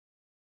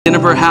in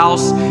of her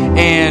house,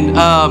 and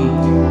I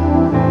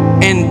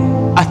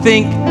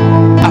feel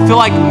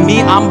like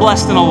I'm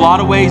blessed in a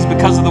lot of ways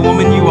because of the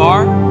woman you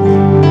are.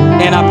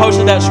 And I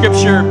posted that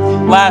scripture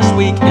last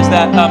week, is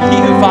that he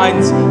who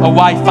finds a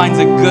wife finds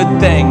a good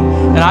thing.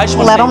 And I just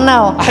want to let them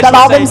know. Let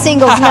all them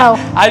singles know.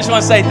 I just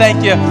want to say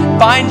thank you.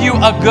 Find you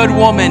a good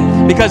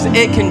woman, because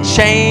it can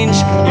change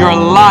your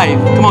life.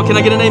 Come on, can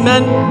I get an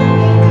amen?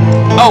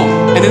 Oh,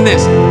 and then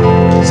this.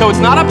 So it's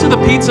not up to the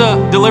pizza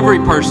delivery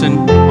person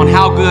on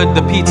how good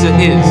the pizza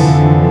is.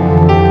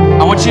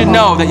 I want you to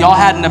know that y'all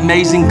had an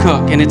amazing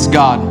cook, and it's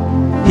God.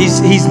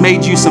 He's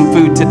made you some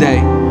food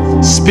today,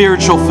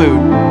 spiritual food.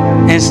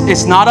 And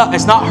it's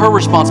not her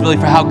responsibility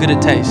for how good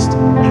it tastes.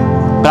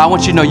 But I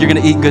want you to know you're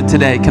going to eat good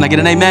today. Can I get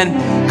an amen?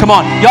 Come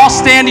on, y'all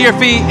stand to your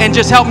feet and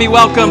just help me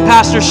welcome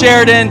Pastor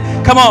Sheridan.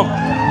 Come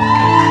on.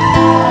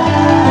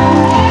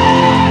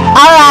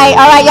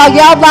 All right, y'all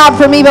yelled loud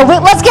for me, but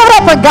let's give it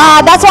up for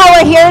God. That's why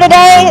we're here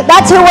today.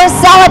 That's who we're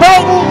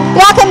celebrating.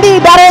 Y'all can be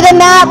better than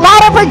that.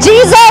 Louder for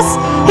Jesus.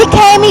 He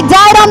came, He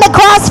died on the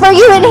cross for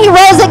you, and He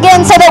rose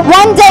again so that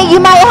one day you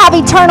might have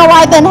eternal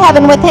life in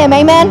heaven with Him.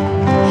 Amen?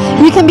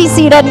 You can be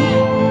seated.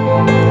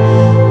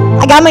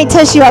 I got my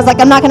tissue. I was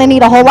like, I'm not going to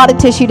need a whole lot of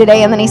tissue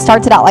today, and then he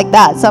starts it out like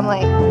that. So I'm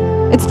like,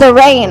 it's the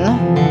rain.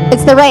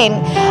 It's the rain.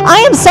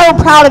 I am so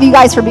proud of you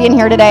guys for being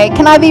here today.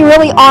 Can I be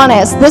really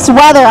honest? This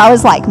weather, I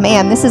was like,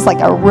 man, this is like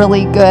a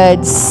really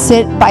good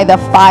sit by the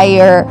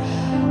fire,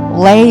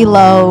 lay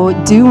low,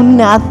 do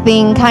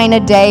nothing kind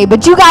of day.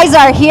 But you guys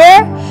are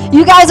here.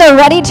 You guys are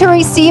ready to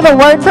receive a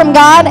word from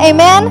God.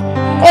 Amen?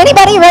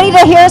 Anybody ready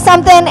to hear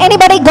something?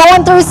 Anybody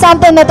going through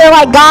something that they're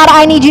like, God,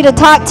 I need you to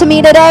talk to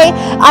me today.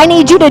 I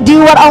need you to do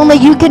what only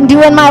you can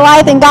do in my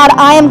life. And God,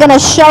 I am going to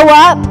show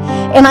up,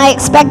 and I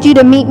expect you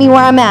to meet me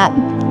where I'm at.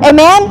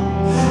 Amen?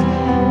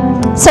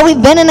 So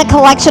we've been in a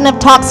collection of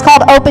talks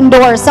called Open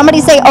Doors.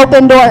 Somebody say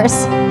open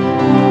doors.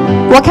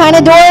 What kind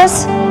of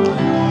doors?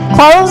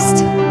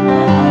 Closed?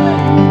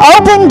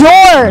 Open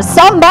doors.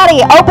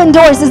 Somebody, open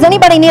doors. Does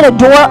anybody need a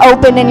door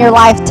open in your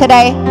life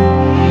today?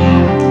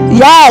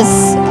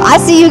 Yes, I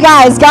see you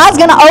guys. God's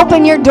going to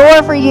open your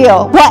door for you.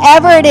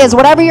 Whatever it is,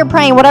 whatever you're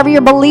praying, whatever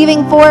you're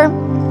believing for.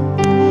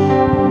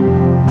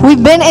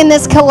 We've been in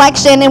this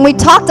collection, and we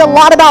talked a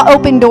lot about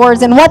open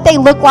doors and what they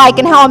look like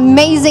and how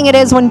amazing it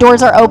is when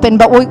doors are open.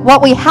 But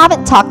what we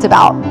haven't talked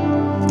about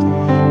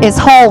is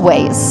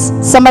hallways.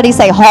 Somebody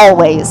say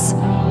hallways.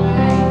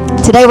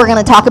 Today we're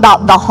going to talk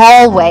about the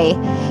hallway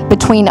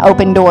between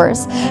open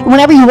doors.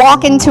 Whenever you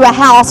walk into a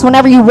house,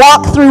 whenever you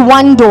walk through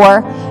one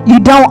door, you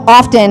don't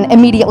often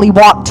immediately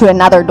walk to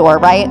another door,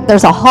 right?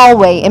 There's a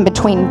hallway in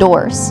between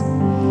doors.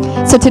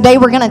 So today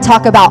we're going to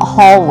talk about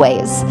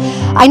hallways.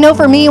 I know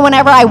for me,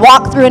 whenever I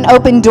walk through an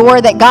open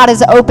door that God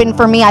has opened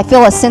for me, I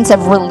feel a sense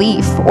of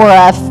relief or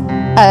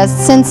a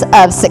sense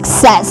of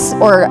success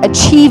or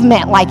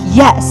achievement, like,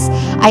 yes,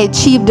 I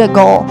achieved a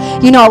goal.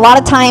 You know, a lot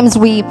of times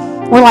we're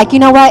like, you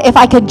know what, if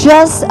I could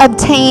just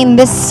obtain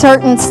this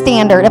certain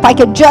standard, if I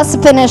could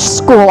just finish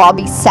school, I'll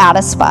be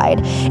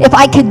satisfied. If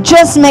I could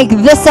just make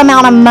this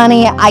amount of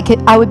money,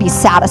 I would be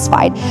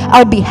satisfied. I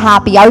would be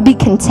happy. I would be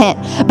content.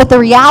 But the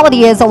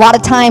reality is, a lot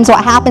of times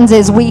what happens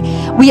is we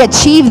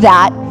achieve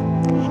that,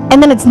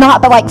 and then it's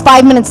not, but like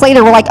 5 minutes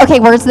later, we're like, okay,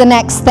 where's the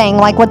next thing?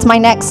 Like, what's my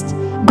next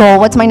goal?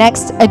 What's my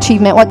next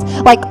achievement?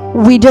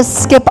 We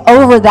just skip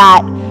over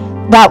that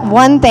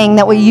one thing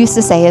that we used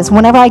to say is,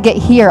 whenever I get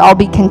here, I'll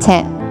be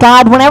content.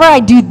 God, whenever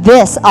I do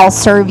this, I'll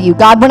serve you.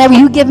 God, whenever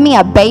you give me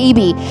a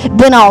baby,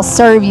 then I'll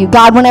serve you.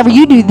 God, whenever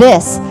you do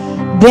this,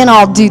 then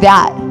I'll do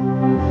that.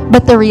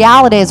 But the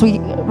reality is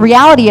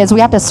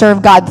we have to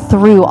serve God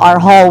through our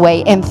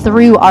hallway and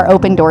through our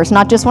open doors,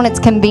 not just when it's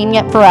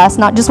convenient for us,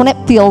 not just when it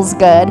feels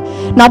good,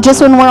 not just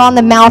when we're on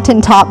the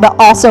mountaintop, but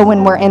also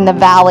when we're in the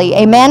valley.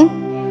 Amen?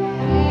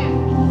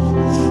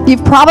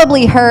 You've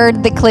probably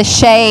heard the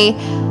cliche,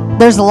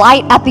 there's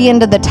light at the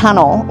end of the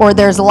tunnel, or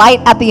there's light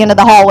at the end of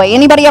the hallway.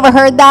 Anybody ever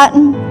heard that?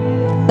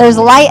 There's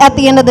light at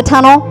the end of the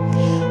tunnel?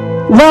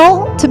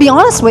 Well, to be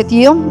honest with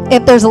you,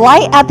 if there's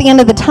light at the end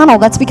of the tunnel,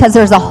 that's because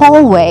there's a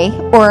hallway,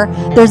 or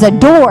there's a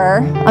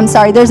door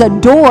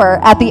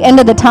at the end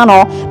of the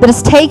tunnel that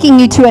is taking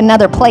you to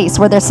another place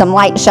where there's some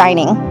light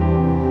shining,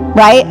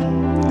 right?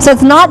 So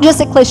it's not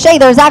just a cliche,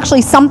 there's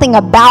actually something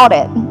about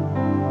it.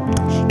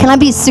 Can I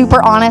be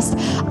super honest?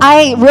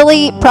 I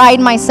really pride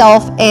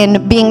myself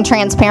in being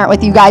transparent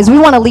with you guys. We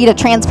want to lead a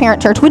transparent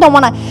church. We don't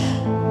want to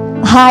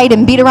hide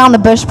and beat around the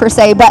bush per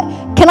se, but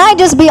can I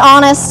just be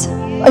honest?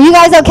 Are you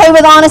guys okay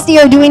with honesty,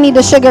 or do we need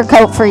to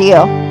sugarcoat for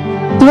you?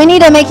 Do we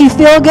need to make you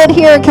feel good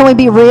here? Can we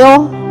be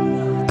real?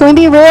 Can we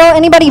be real?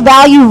 Anybody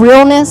value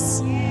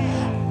realness?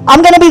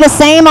 I'm going to be the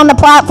same on the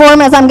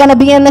platform as I'm going to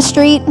be in the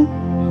street,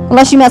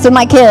 unless you mess with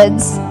my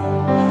kids.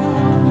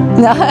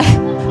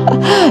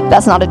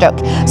 That's not a joke.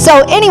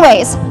 So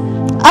anyways,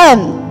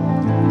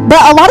 but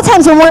a lot of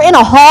times when we're in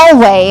a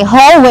hallway,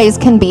 hallways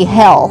can be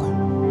hell.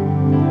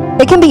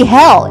 It can be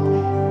hell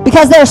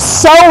because they're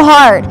so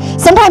hard.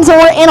 Sometimes when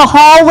we're in a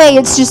hallway,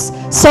 it's just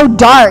so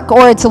dark,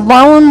 or it's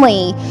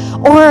lonely,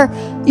 or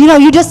you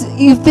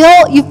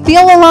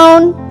feel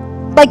alone.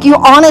 like you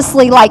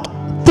honestly, like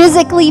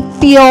physically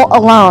feel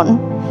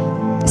alone.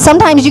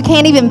 Sometimes you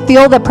can't even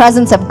feel the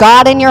presence of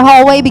God in your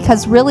hallway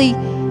because really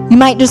you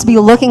might just be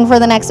looking for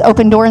the next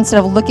open door instead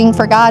of looking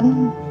for God.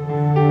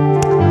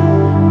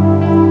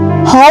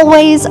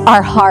 Hallways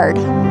are hard.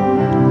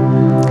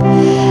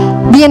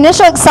 The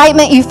initial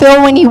excitement you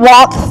feel when you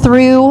walk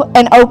through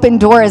an open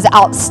door is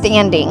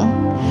outstanding.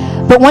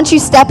 But once you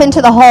step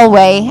into the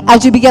hallway,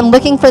 as you begin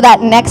looking for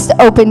that next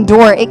open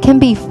door, it can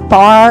be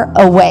far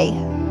away.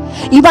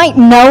 You might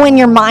know in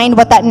your mind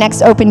what that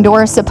next open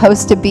door is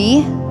supposed to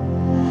be,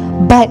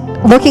 but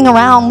looking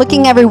around,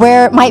 looking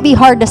everywhere, it might be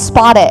hard to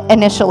spot it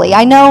initially.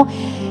 I know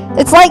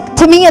it's like,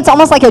 to me, it's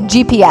almost like a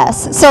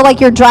GPS. So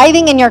like you're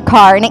driving in your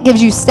car and it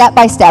gives you step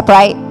by step,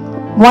 right?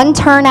 One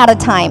turn at a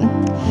time.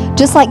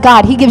 Just like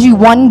God, he gives you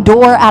one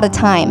door at a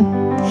time.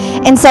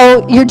 And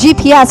so your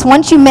GPS,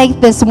 once you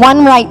make this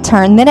one right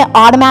turn, then it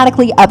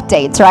automatically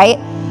updates, right?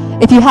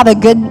 If you have a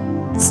good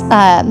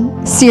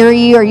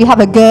Siri or you have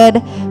a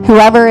good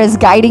whoever is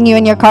guiding you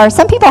in your car.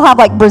 Some people have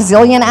like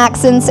Brazilian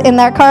accents in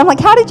their car. I'm like,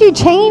 how did you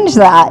change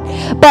that?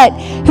 But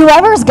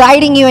whoever's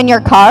guiding you in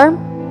your car,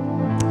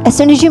 as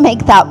soon as you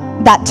make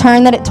that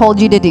turn that it told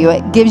you to do,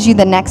 it gives you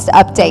the next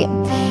update.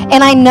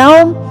 And I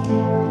know,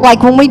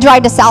 like when we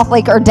drive to South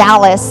Lake or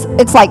Dallas,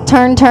 it's like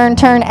turn,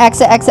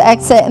 exit,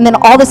 and then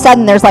all of a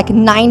sudden there's like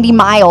 90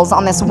 miles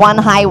on this one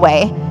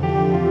highway.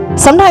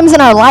 Sometimes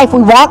in our life,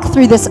 we walk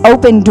through this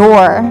open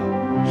door,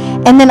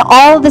 and then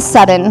all of a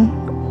sudden,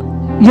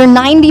 your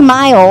 90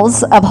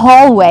 miles of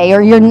hallway,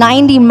 or your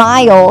 90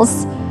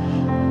 miles,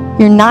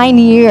 your 9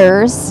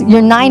 years,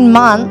 your 9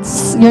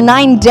 months, your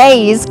 9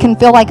 days can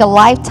feel like a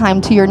lifetime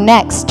to your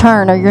next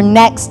turn or your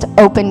next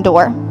open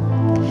door.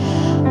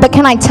 But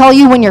can I tell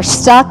you, when you're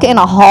stuck in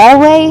a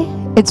hallway,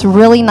 it's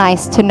really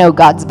nice to know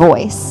God's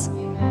voice. The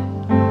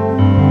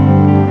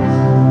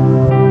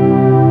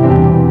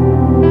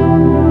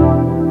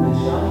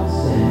child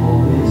Samuel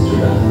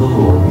ministered unto the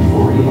Lord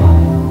before Eli.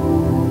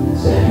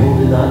 Samuel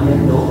did not yet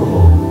know the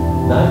Lord,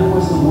 neither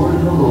was the word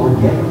of the Lord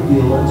yet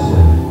revealed unto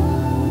him.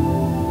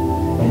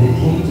 And it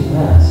came to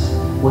pass,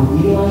 when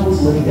Eli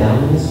was laid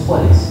down in his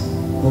place,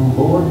 the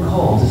Lord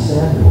called to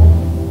Samuel.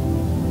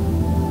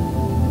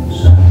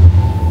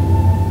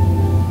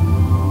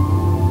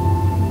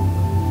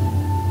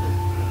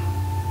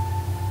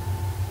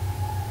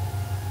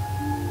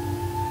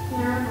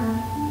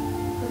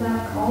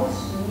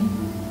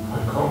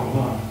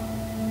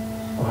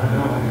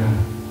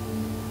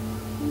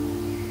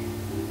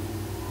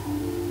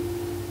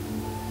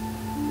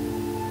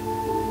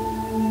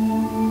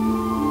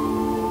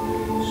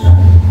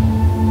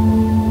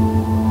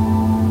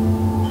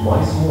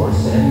 Twice more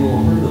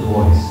Samuel heard the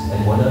voice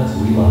and went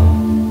unto Eli.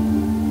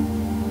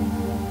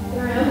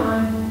 Here am I,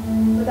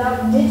 for thou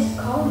didst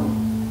call me.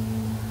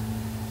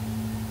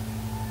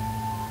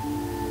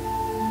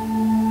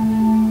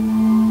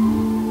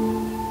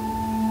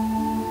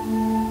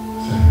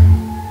 Samuel,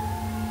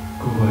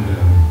 go lie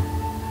down.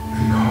 If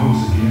he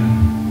calls again,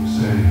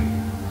 say,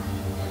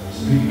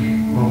 Speak,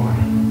 Lord,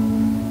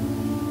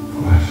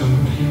 for thy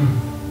servant heareth.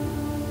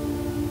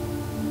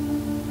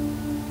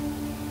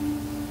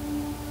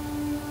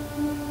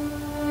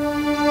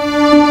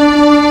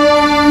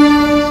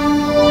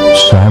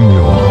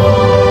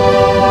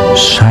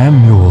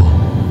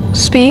 Samuel.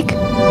 Speak,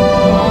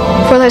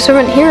 for thy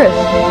servant heareth.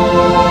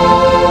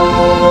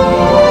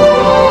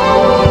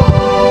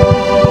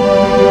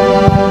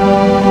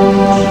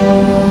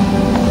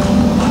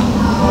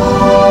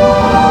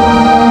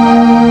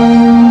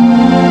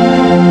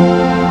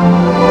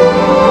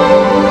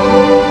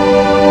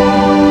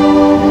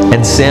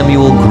 And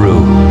Samuel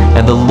grew,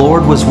 and the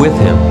Lord was with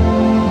him.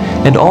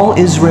 And all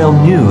Israel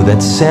knew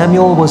that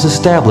Samuel was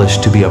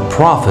established to be a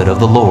prophet of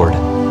the Lord.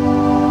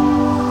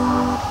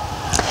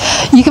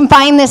 You can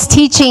find this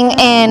teaching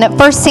in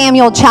 1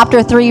 Samuel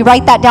chapter 3.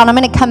 Write that down. I'm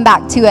going to come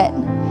back to it.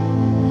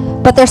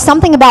 But there's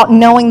something about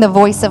knowing the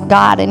voice of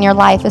God in your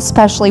life,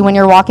 especially when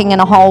you're walking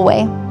in a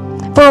hallway.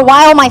 For a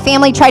while, my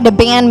family tried to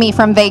ban me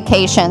from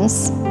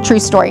vacations. True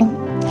story.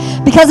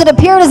 Because it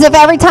appeared as if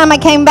every time I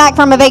came back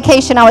from a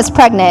vacation, I was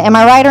pregnant. Am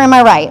I right or am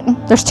I right?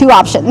 There's two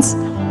options.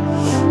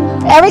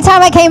 Every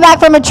time I came back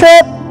from a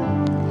trip,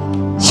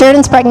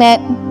 Sheridan's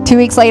pregnant. 2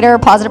 weeks later,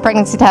 positive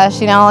pregnancy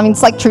test.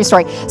 It's like true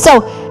story.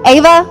 So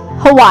Ava,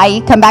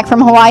 Hawaii, come back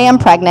from Hawaii, I'm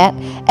pregnant.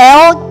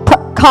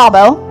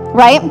 Cabo,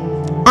 right?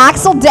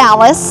 Axel,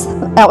 Dallas,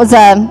 that was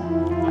a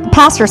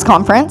pastor's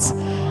conference.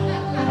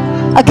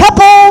 A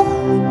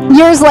couple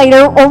years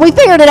later, or we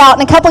figured it out,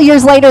 and a couple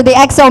years later, the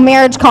XO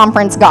marriage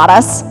conference got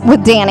us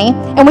with Danny,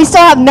 and we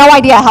still have no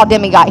idea how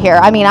Demi got here.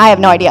 I have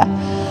no idea.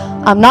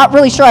 I'm not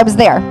really sure I was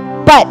there.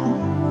 But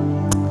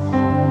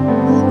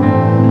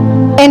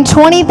in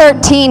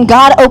 2013,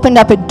 God opened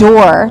up a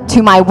door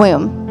to my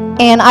womb,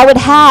 and I would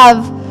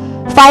have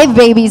 5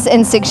 babies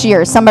in 6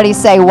 years. Somebody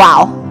say,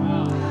 wow.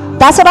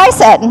 That's what I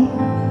said.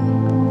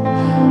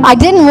 I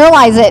didn't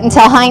realize it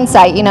until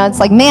hindsight. It's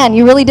like, man,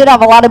 you really did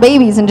have a lot of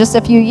babies in just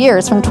a few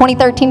years. From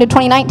 2013 to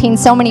 2019,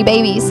 so many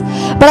babies.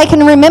 But I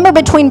can remember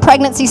between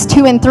pregnancies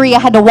 2 and 3, I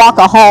had to walk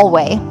a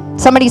hallway.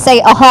 Somebody say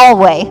a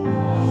hallway.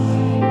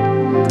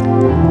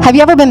 Have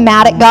you ever been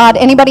mad at God?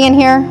 Anybody in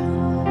here?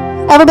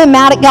 Ever been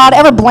mad at God?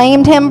 Ever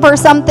blamed him for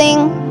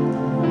something?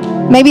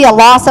 Maybe a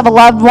loss of a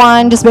loved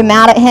one, just been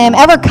mad at him.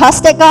 Ever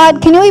cussed at God?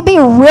 Can you be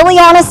really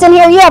honest in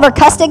here? You ever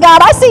cussed at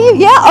God? I see you.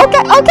 Yeah,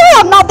 okay,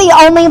 I'm not the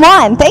only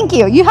one. Thank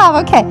you. You have,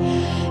 okay.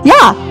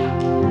 Yeah,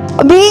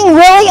 being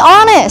really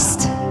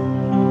honest.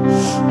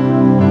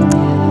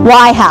 Well,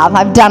 I have.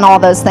 I've done all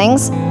those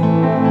things.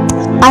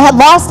 I had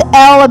lost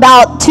Elle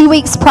about 2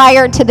 weeks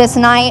prior to this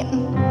night.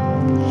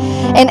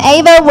 And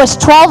Ava was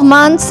 12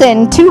 months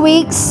and 2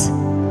 weeks.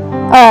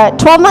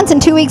 12 months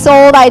and 2 weeks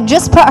old. I had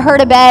just put her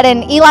to bed,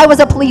 and Eli was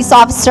a police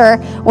officer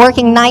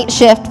working night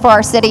shift for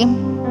our city.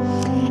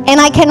 And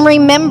I can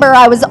remember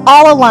I was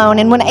all alone,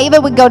 and when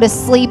Ava would go to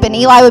sleep and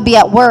Eli would be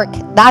at work,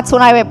 that's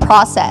when I would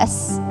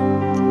process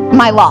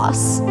my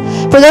loss.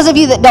 For those of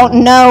you that don't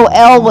know,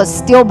 Elle was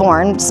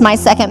stillborn. It's my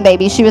second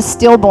baby. She was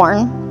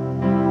stillborn.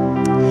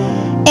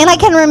 And I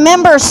can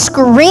remember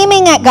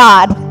screaming at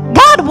God,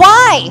 God,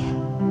 why?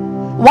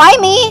 Why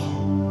me?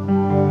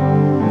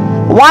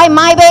 Why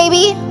my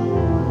baby?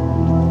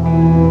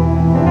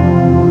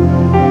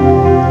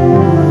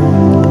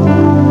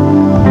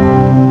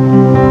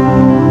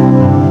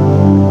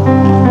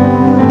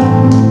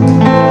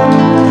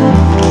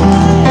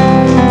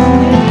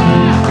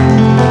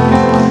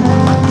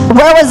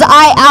 Where was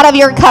I out of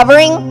your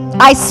covering?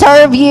 I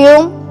serve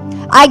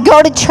you. I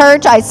go to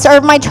church. I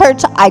serve my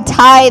church. I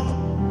tithe.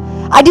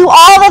 I do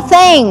all the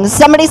things.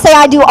 Somebody say,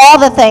 I do all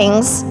the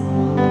things.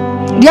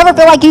 Do you ever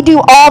feel like you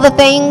do all the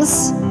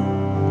things?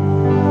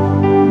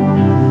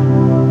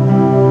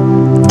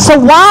 So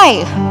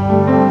why?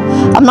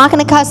 I'm not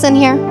going to cuss in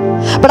here,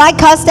 but I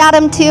cussed at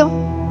him too.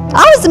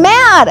 I was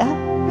mad.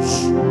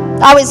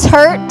 I was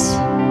hurt.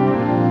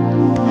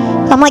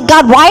 I'm like,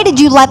 God, why did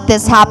you let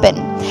this happen?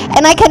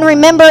 And I can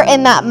remember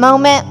in that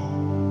moment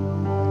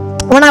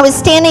when I was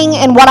standing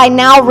in what I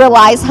now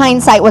realize,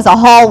 hindsight, was a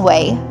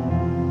hallway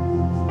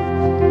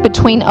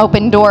between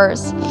open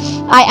doors.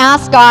 I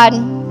asked God,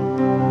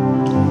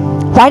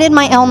 why did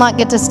my Elle not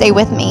get to stay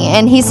with me?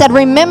 And he said,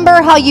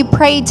 remember how you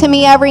prayed to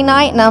me every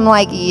night? And I'm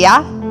like,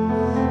 yeah.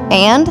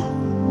 And?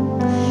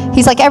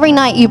 He's like, every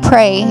night you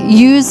pray,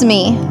 use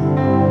me.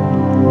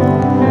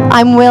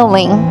 I'm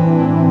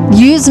willing.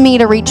 Use me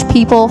to reach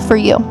people for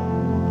you.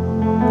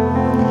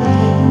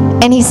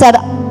 And he said,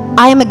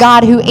 I am a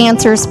God who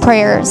answers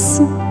prayers.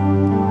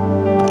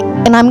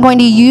 And I'm going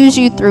to use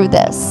you through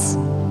this.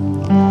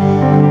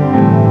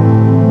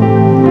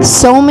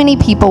 So many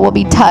people will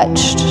be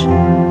touched.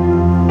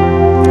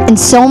 And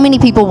so many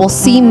people will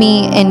see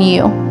me in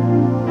you.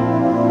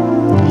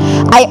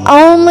 I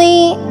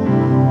only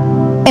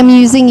am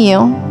using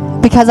you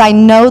because I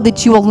know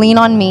that you will lean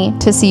on me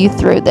to see you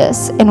through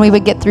this. And we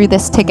would get through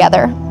this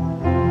together.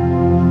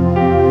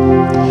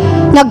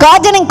 Now,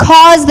 God didn't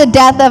cause the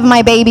death of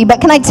my baby,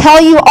 but can I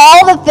tell you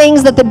all the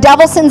things that the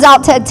devil sends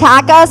out to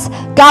attack us,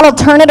 God will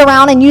turn it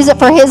around and use it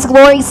for his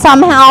glory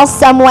somehow,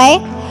 some way.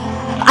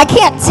 I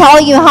can't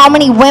tell you how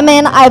many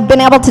women I've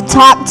been able to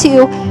talk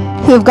to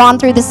who have gone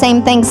through the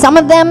same thing. Some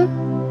of them,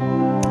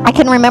 I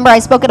can remember I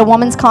spoke at a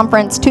women's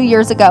conference 2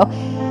 years ago,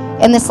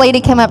 and this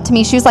lady came up to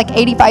me. She was like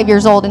 85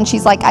 years old, and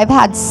she's like, I've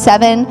had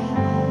 7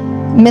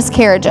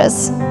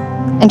 miscarriages.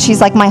 And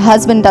she's like, my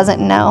husband doesn't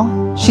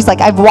know. She's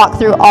like, I've walked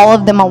through all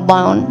of them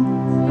alone.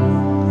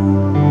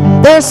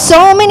 There are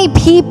so many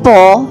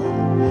people,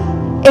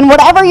 in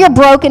whatever your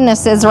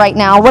brokenness is right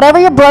now, whatever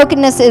your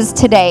brokenness is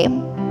today,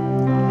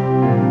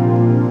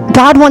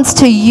 God wants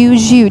to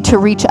use you to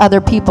reach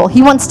other people.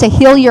 He wants to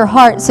heal your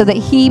heart so that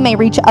he may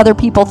reach other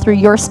people through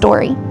your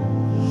story.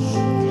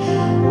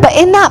 But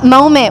in that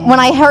moment, when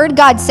I heard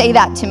God say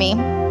that to me,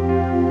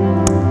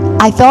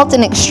 I felt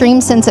an extreme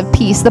sense of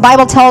peace. The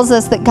Bible tells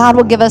us that God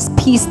will give us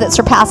peace that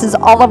surpasses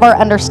all of our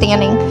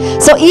understanding.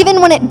 So even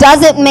when it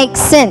doesn't make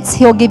sense,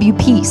 he'll give you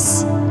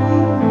peace.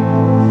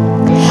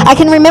 I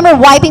can remember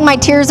wiping my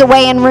tears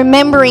away and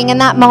remembering in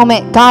that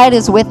moment, God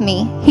is with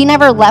me. He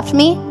never left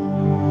me.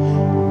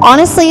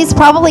 Honestly, he's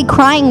probably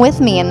crying with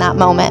me in that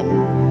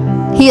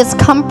moment. He is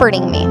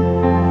comforting me,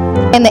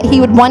 and that he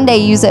would one day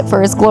use it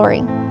for his glory.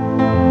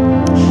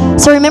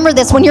 So remember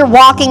this, when you're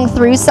walking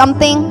through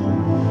something,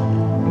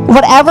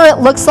 whatever it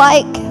looks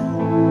like,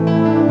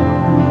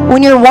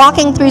 when you're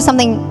walking through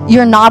something,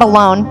 you're not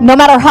alone. No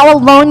matter how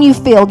alone you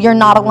feel, you're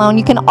not alone.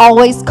 You can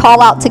always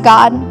call out to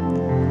God.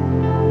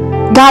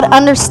 God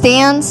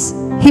understands.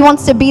 He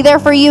wants to be there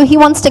for you. He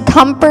wants to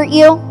comfort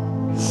you.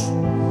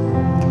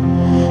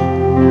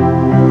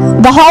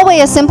 The hallway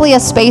is simply a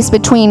space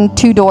between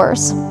 2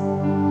 doors.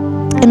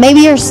 And maybe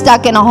you're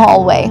stuck in a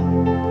hallway.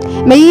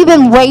 Maybe you've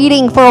been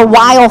waiting for a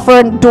while for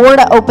a door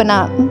to open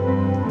up.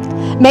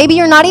 Maybe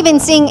you're not even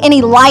seeing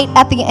any light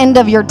at the end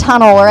of your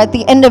tunnel or at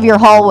the end of your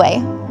hallway.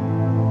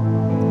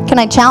 Can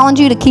I challenge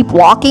you to keep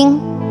walking?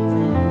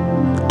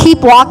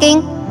 Keep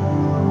walking.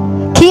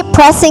 Keep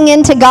pressing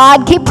into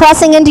God. Keep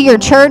pressing into your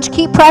church.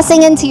 Keep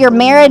pressing into your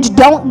marriage.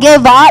 Don't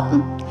give up.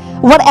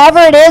 Whatever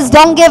it is,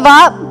 don't give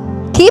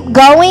up. Keep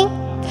going.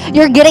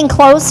 You're getting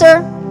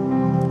closer.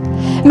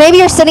 Maybe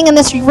you're sitting in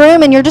this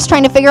room and you're just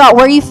trying to figure out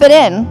where you fit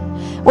in.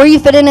 Where you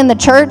fit in the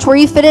church, where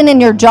you fit in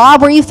your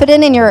job, where you fit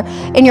in your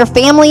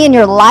family, in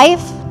your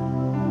life.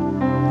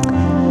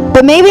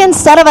 But maybe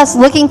instead of us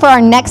looking for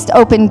our next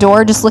open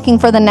door, just looking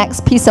for the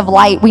next piece of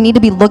light, we need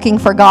to be looking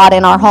for God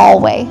in our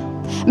hallway.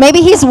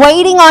 Maybe he's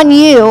waiting on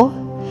you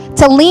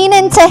to lean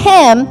into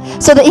him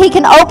so that he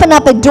can open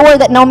up a door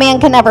that no man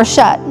can ever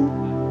shut.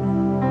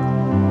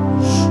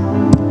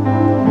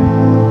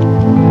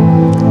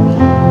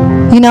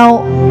 You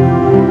know,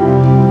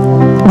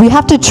 we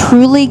have to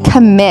truly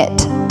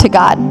commit to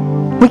God.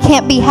 We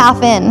can't be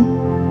half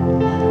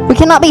in. We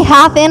cannot be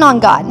half in on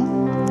God.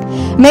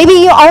 Maybe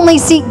you only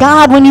seek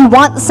God when you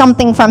want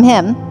something from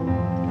him.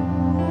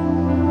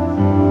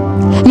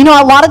 You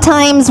know, a lot of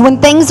times when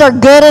things are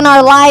good in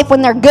our life,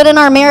 when they're good in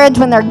our marriage,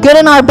 when they're good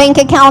in our bank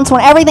accounts,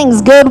 when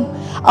everything's good,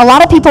 a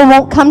lot of people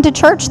won't come to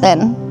church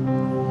then.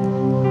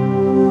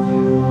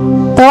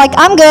 They're like,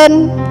 I'm good.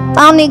 I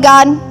don't need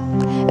God.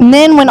 And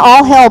then when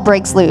all hell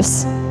breaks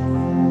loose,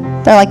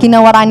 they're like, you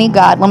know what? I need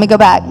God. Let me go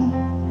back.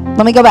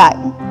 Let me go back.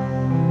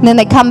 And then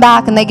they come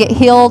back and they get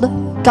healed.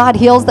 God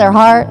heals their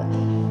heart,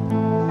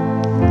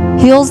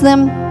 heals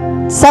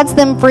them, sets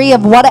them free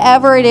of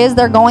whatever it is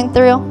they're going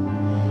through.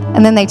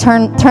 And then they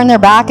turn their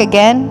back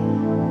again.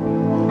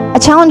 I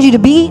challenge you to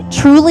be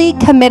truly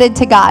committed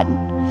to God.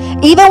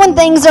 Even when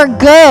things are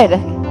good,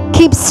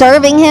 keep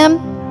serving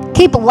him,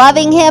 keep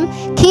loving him,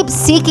 keep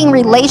seeking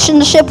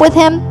relationship with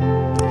him.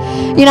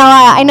 You know,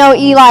 I know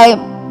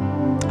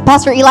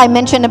Pastor Eli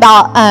mentioned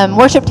about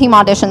worship team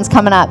auditions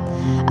coming up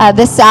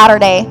this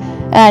Saturday,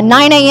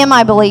 9 a.m.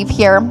 I believe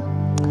here.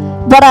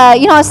 But,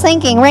 you know, I was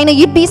thinking, Raina,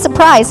 you'd be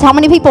surprised how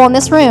many people in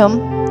this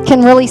room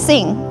can really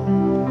sing.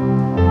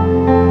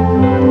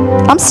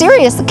 I'm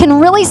serious, can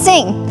really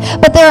sing.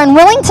 But they're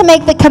unwilling to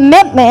make the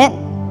commitment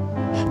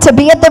to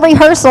be at the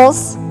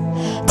rehearsals,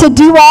 to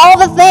do all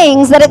the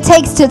things that it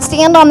takes to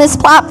stand on this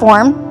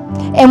platform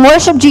and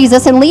worship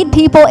Jesus and lead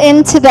people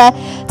into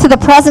the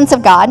presence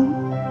of God.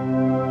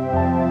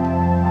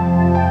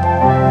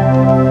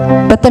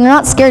 But they're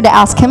not scared to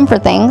ask him for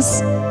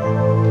things.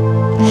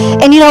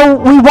 And you know,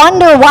 we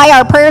wonder why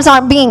our prayers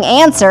aren't being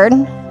answered.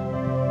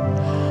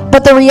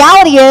 But the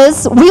reality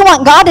is, we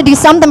want God to do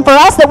something for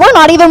us that we're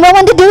not even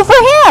willing to do for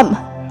him.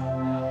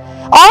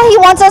 All he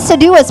wants us to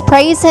do is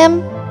praise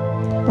him,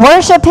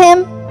 worship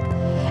him,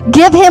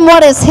 give him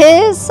what is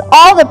his.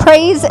 All the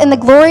praise and the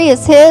glory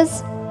is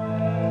his.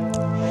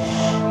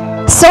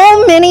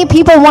 So many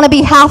people want to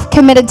be half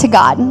committed to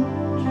God.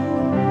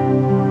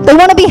 They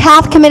want to be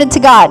half committed to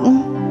God.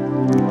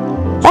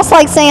 That's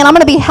like saying, I'm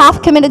going to be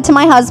half committed to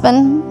my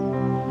husband.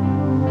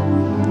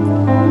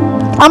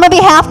 I'm going to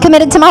be half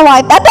committed to my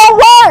wife. That don't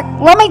work.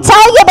 Let me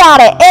tell you about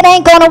it. It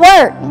ain't going to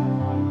work.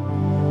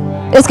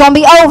 It's going to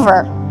be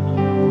over.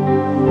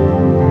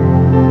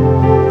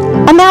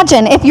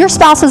 Imagine if your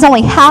spouse is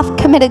only half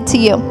committed to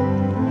you.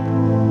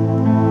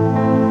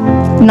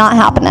 Not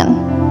happening.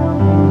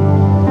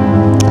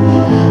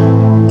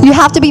 You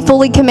have to be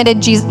fully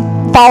committed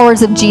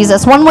followers of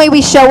Jesus. One way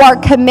we show our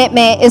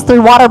commitment is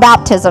through water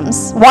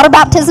baptisms. Water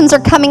baptisms are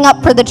coming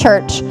up for the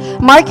church.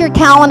 Mark your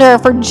calendar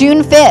for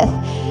June 5th.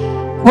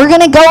 We're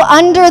going to go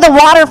under the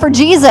water for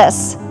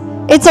Jesus.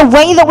 It's a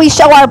way that we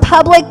show our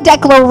public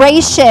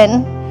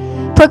declaration,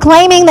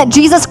 proclaiming that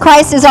Jesus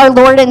Christ is our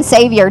Lord and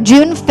Savior.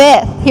 June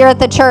 5th here at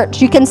the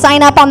church. You can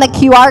sign up on the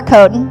QR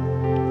code.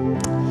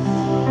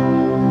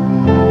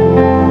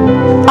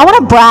 I want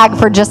to brag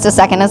for just a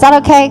second. Is that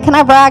okay? Can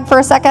I brag for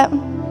a second?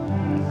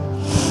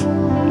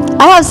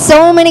 I have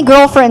so many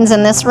girlfriends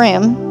in this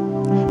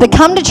room that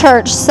come to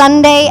church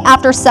Sunday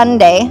after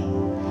Sunday.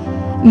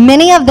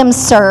 Many of them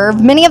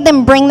serve, many of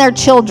them bring their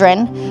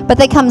children, but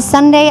they come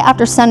Sunday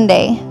after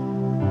Sunday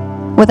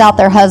without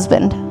their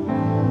husband.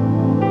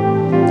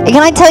 And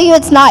can I tell you,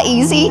 it's not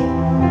easy?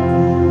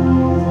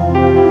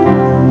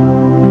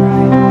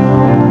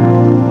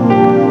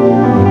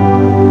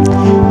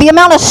 The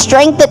amount of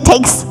strength it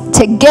takes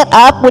to get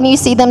up when you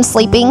see them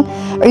sleeping,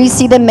 or you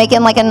see them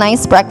making like a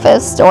nice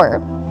breakfast,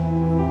 or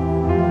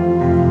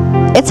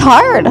it's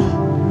hard.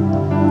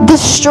 The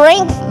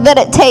strength that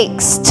it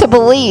takes to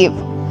believe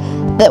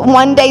that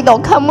one day they'll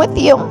come with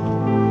you.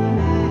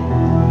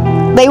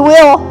 They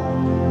will.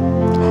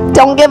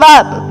 Don't give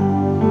up.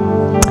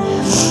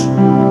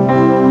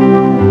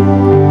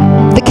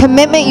 The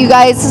commitment, you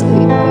guys,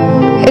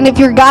 and if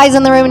you're guys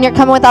in the room and you're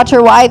coming without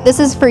your wife, this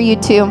is for you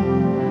too.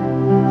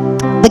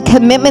 The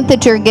commitment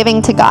that you're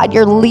giving to God,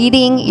 you're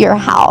leading your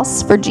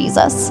house for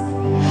Jesus.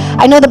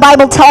 I know the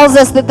Bible tells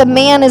us that the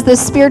man is the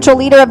spiritual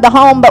leader of the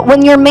home, but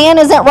when your man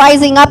isn't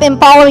rising up and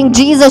following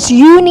Jesus,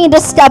 you need to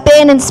step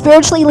in and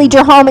spiritually lead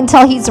your home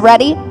until he's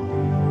ready.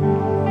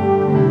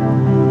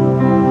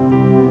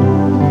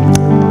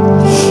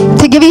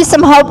 To give you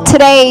some hope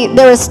today,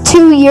 there was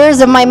 2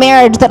 years of my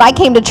marriage that I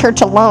came to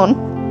church alone.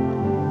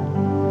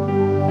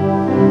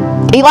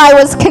 Eli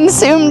was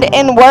consumed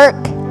in work.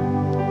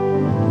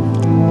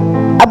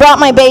 I brought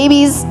my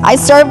babies. I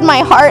served my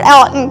heart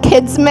out in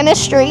kids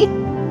ministry.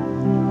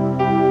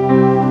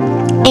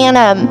 And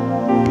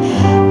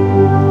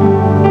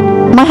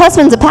My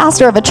husband's a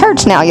pastor of a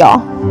church now, y'all.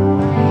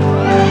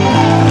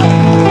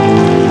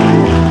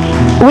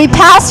 We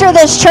pastor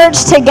this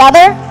church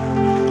together.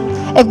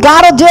 If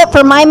God will do it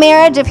for my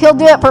marriage, if he'll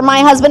do it for my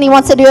husband, he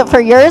wants to do it for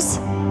yours.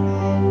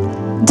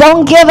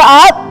 Don't give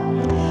up.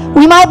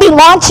 We might be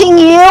launching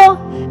you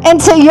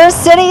into your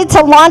city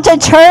to launch a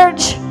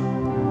church.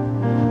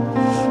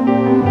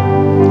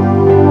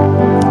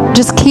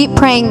 Just keep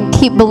praying,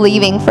 keep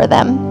believing for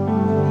them.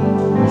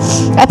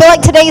 I feel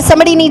like today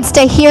somebody needs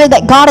to hear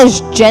that God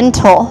is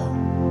gentle.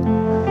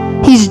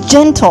 He's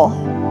gentle.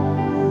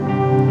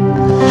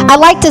 I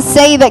like to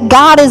say that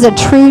God is a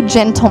true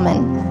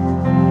gentleman.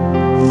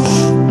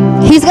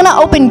 He's going to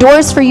open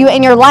doors for you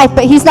in your life,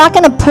 but he's not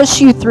going to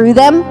push you through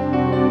them.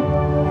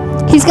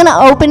 He's going to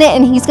open it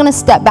and he's going to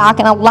step back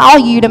and allow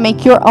you to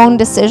make your own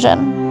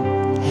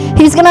decision.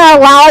 He's going to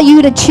allow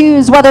you to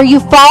choose whether you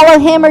follow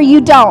him or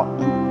you don't.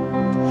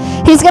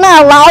 He's going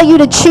to allow you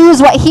to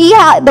choose what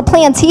the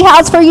plans he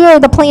has for you or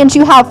the plans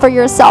you have for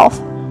yourself.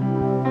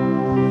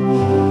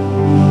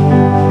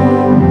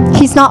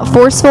 He's not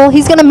forceful.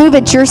 He's going to move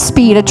at your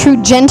speed. A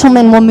true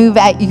gentleman will move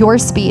at your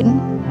speed.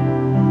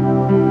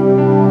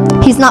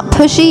 He's not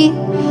pushy.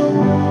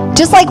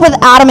 Just like with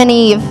Adam and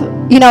Eve,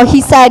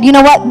 he said, you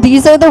know what?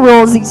 These are the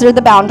rules. These are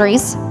the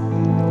boundaries.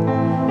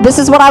 This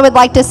is what I would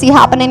like to see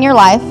happen in your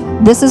life.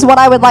 This is what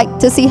I would like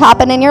to see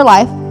happen in your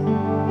life.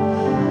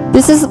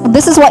 This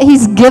is what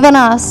he's given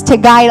us to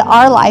guide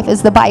our life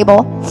is the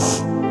Bible,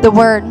 the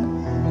Word.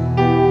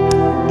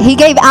 He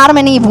gave Adam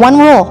and Eve one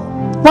rule,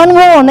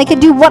 and they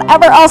could do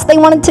whatever else they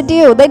wanted to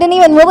do. They didn't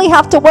even really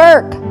have to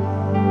work.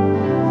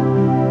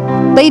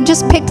 They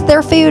just picked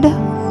their food.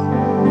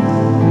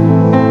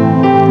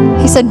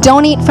 He said,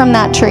 don't eat from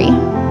that tree.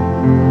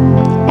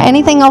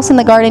 Anything else in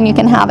the garden, you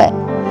can have it.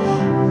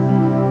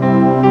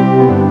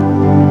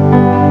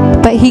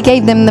 But he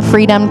gave them the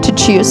freedom to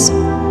choose.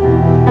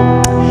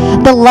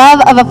 The love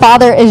of a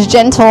father is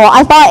gentle.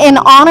 I thought in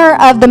honor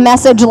of the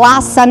message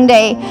last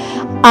Sunday,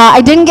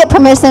 I didn't get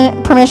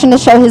permission to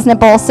show his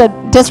nipple, so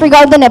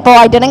disregard the nipple.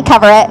 I didn't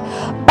cover it.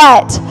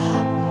 But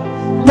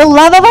the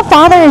love of a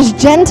father is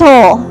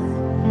gentle.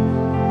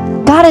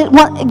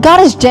 God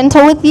is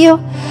gentle with you.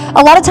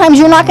 A lot of times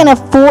you're not going to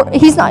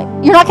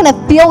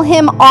feel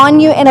him on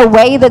you in a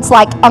way that's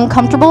like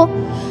uncomfortable,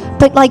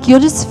 but like you'll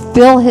just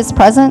feel his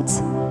presence.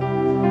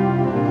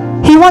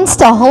 He wants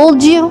to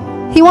hold you.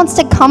 He wants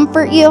to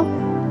comfort you.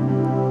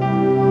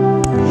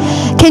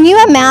 Can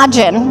you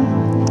imagine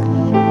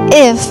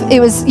if it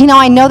was,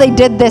 I know they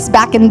did this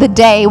back in the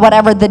day,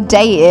 whatever the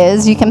day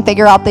is, you can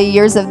figure out the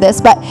years of this,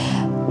 but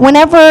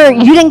whenever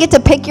you didn't get to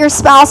pick your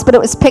spouse, but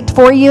it was picked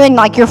for you and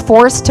like you're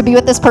forced to be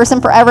with this person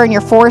forever and you're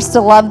forced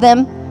to love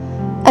them.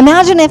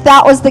 Imagine if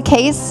that was the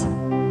case.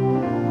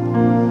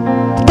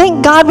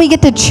 Thank God we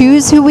get to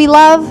choose who we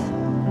love.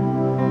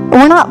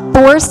 We're not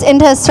forced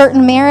into a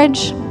certain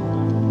marriage.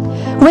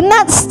 Wouldn't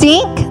that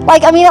stink?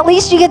 At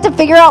least you get to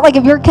figure out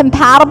if you're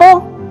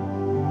compatible.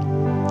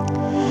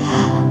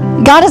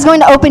 God is going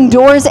to open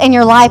doors in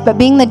your life, but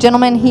being the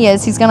gentleman he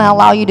is, he's going to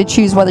allow you to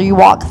choose whether you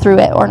walk through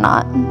it or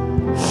not.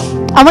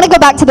 I want to go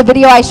back to the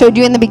video I showed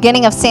you in the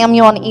beginning of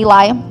Samuel and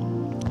Eli.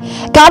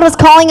 God was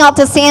calling out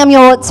to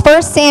Samuel. It's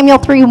 1 Samuel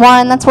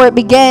 3:1. That's where it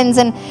begins.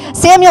 And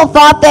Samuel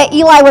thought that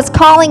Eli was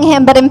calling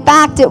him, but in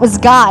fact it was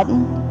God.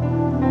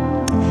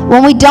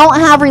 When we don't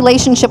have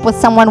relationship with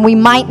someone, we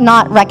might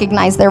not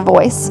recognize their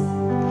voice.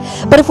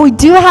 But if we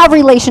do have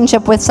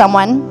relationship with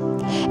someone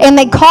and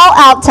they call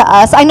out to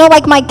us, I know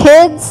my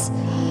kids,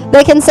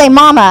 they can say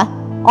mama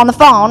on the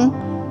phone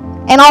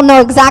and I'll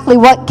know exactly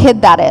what kid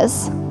that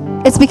is.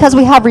 It's because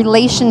we have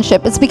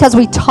relationship. It's because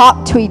we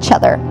talk to each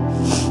other.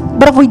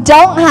 But if we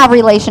don't have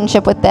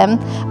relationship with them,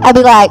 I'd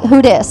be like,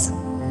 who this?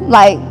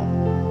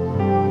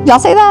 Y'all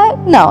say that?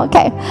 No,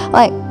 okay.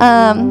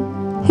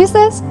 Who's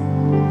this?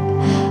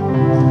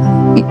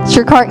 It's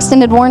your car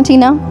extended warranty,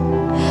 no?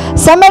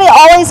 Somebody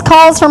always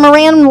calls from a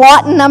random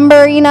lot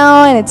number,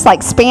 and it's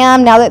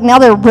spam. Now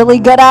they're really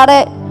good at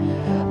it.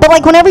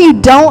 But whenever you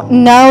don't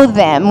know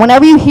them,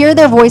 whenever you hear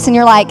their voice and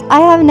you're like, I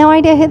have no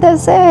idea who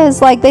this is.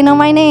 They know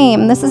my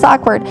name. This is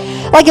awkward.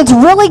 It's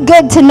really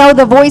good to know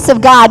the voice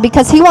of God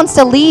because he wants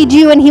to lead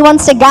you and he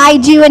wants to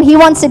guide you and he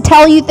wants to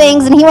tell you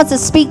things and he wants to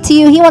speak to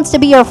you. He wants to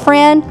be your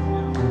friend.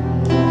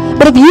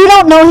 But if you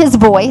don't know his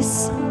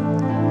voice,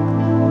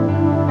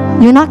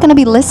 you're not going to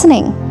be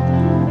listening.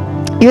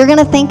 You're going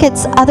to think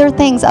it's other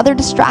things, other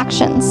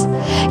distractions.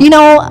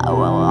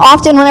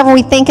 Often whenever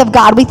we think of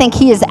God, we think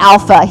he is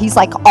alpha. He's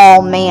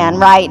all man,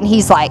 right? And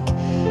he's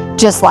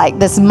just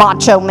this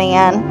macho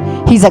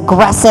man. He's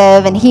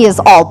aggressive and he is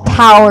all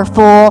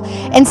powerful.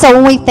 And so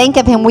when we think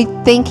of him, we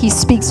think he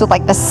speaks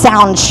with the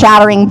sound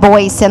shattering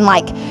voice and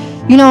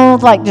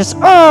just,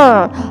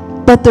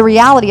 But the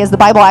reality is the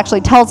Bible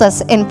actually tells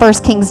us in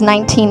 1 Kings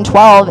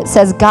 19:12, it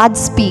says God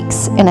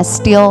speaks in a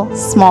still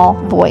small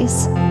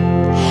voice.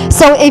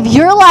 So if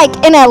you're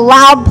in a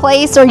loud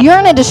place or you're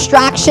in a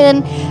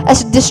distracted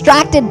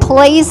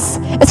place,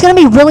 it's going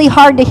to be really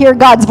hard to hear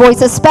God's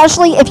voice,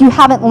 especially if you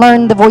haven't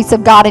learned the voice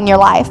of God in your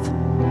life.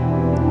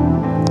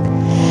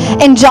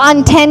 In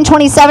John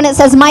 10:27, it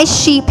says, my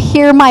sheep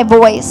hear my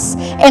voice,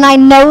 and I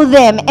know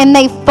them, and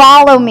they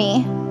follow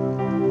me.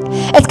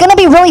 It's going to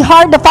be really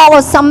hard to follow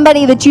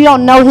somebody that you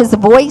don't know his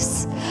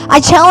voice. I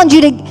challenge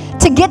you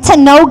to get to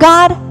know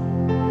God.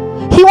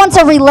 He wants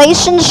a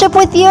relationship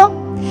with you.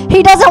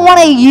 He doesn't want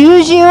to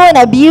use you and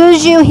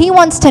abuse you. He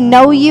wants to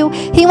know you.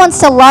 He wants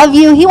to love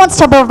you. He wants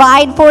to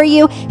provide for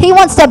you. He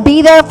wants to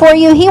be there for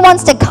you. He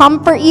wants to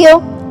comfort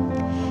you.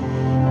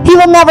 He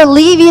will never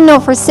leave you nor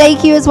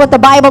forsake you is what the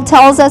Bible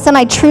tells us, and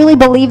I truly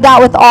believe that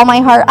with all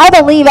my heart. I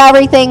believe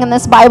everything in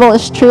this Bible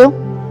is true.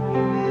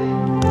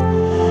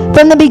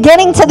 From the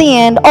beginning to the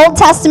end, Old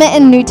Testament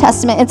and New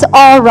Testament, it's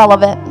all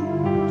relevant.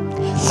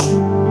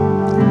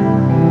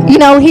 You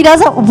know, he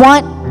doesn't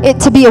want it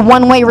to be a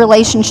one-way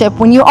relationship.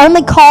 When you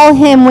only call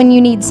him when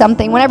you need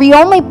something, whenever you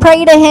only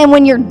pray to him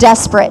when you're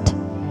desperate.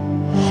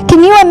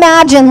 Can you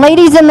imagine,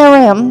 ladies in the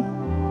room,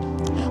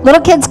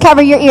 little kids,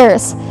 cover your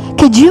ears.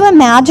 Could you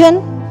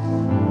imagine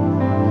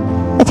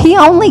if he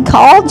only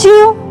called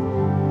you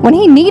when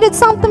he needed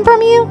something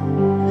from you?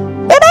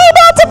 It ain't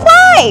about to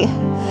play.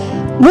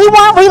 We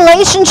want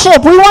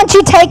relationship. We want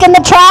you taking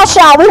the trash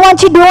out. We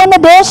want you doing the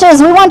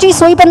dishes. We want you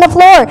sweeping the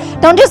floor.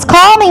 Don't just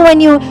call me when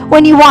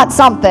you want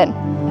something.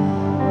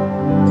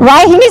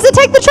 Right? He needs to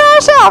take the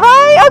trash out,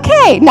 right?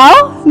 Okay.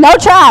 No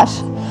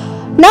trash.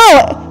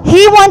 No,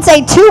 he wants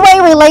a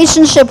two-way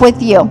relationship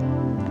with you.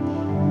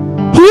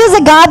 He is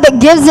a God that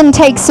gives and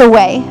takes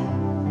away.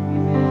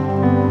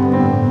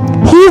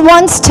 He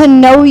wants to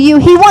know you.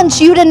 He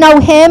wants you to know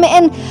him.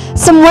 And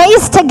some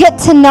ways to get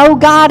to know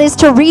God is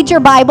to read your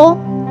Bible.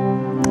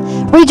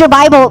 Read your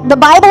Bible. The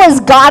Bible is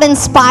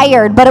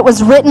God-inspired, but it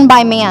was written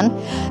by man.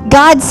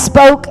 God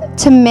spoke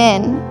to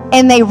men,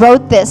 and they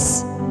wrote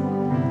this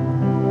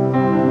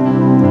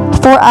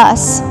for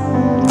us,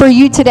 for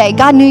you today.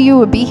 God knew you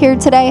would be here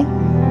today.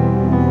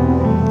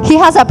 He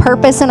has a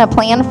purpose and a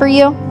plan for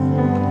you.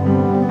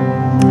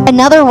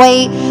 Another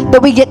way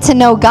that we get to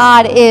know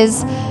God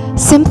is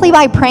simply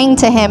by praying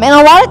to him. And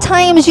a lot of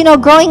times, you know,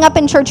 growing up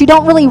in church, you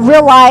don't really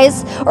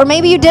realize, or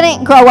maybe you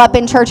didn't grow up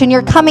in church and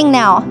you're coming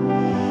now.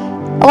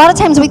 A lot of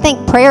times we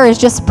think prayer is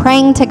just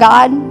praying to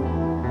God.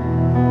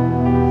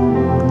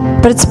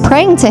 But it's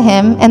praying to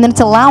him, and then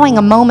it's allowing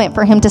a moment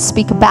for him to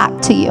speak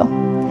back to you.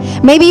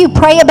 Maybe you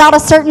pray about a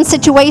certain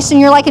situation,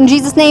 you're like, in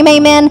Jesus' name,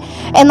 amen,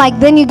 and like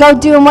then you go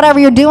doing whatever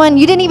you're doing.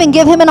 You didn't even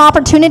give him an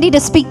opportunity to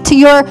speak to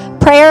your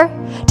prayer,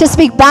 to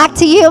speak back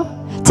to you,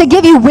 to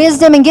give you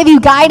wisdom and give you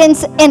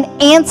guidance and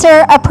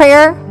answer a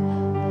prayer.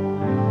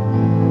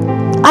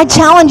 I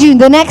challenge you,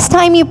 the next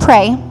time you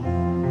pray,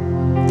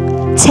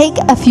 take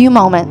a few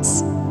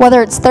moments,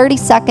 whether it's 30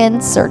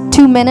 seconds or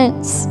 2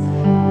 minutes,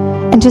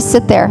 and just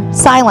sit there.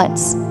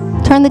 Silence.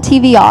 Turn the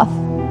TV off.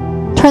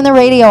 Turn the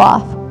radio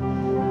off.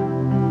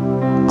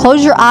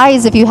 Close your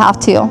eyes if you have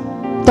to.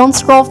 Don't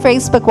scroll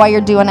Facebook while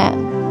you're doing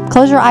it.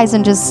 Close your eyes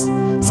and just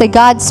say,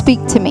 God,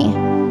 speak to me.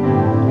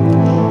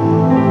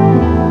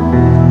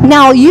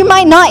 Now, you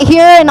might not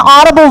hear an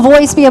audible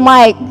voice being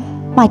like,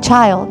 my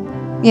child,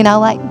 you know,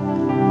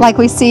 like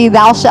we see,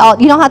 thou shalt.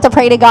 You don't have to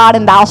pray to God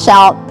and thou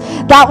shalt.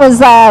 That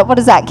was, what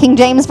is that, King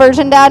James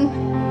Version, Dad?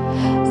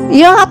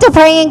 You don't have to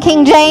pray in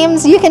King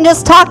James. You can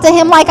just talk to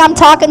him like I'm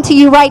talking to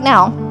you right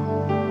now.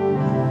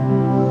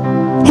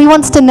 He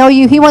wants to know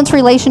you. He wants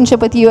relationship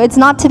with you. It's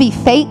not to be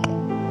fake,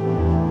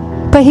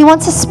 but he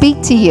wants to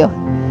speak to you.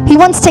 He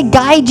wants to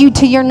guide you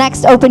to your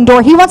next open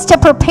door. He wants to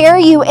prepare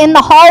you in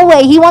the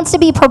hallway. He wants to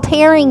be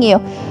preparing you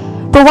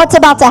for what's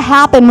about to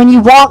happen when you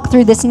walk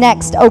through this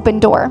next open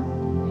door.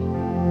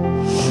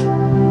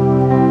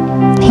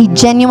 He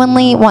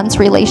genuinely wants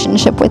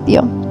relationship with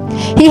you.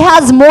 He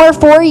has more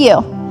for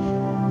you.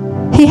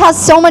 He has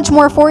so much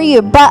more for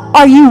you, but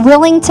are you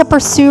willing to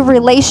pursue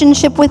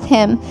relationship with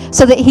him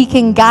so that he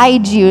can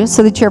guide you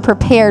so that you're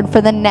prepared for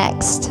the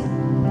next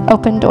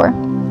open door?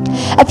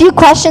 A few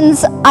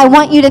questions I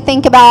want you to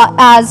think about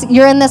as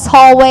you're in this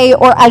hallway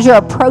or as you're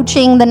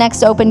approaching the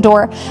next open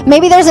door.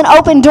 Maybe there's an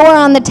open door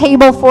on the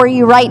table for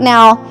you right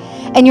now,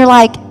 and you're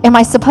like, am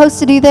I supposed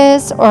to do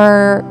this,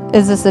 or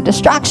is this a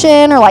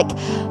distraction? Or like,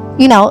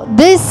 you know,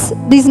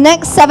 these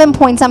next 7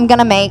 points I'm going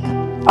to make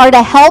are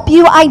to help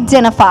you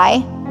identify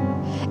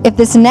if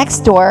this next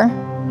door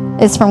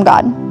is from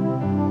God.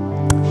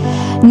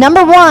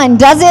 Number 1,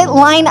 does it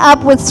line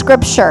up with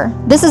Scripture?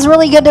 This is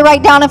really good to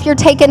write down if you're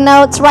taking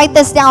notes. Write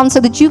this down so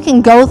that you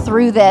can go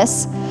through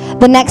this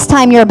the next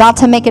time you're about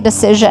to make a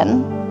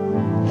decision.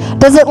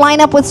 Does it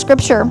line up with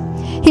Scripture?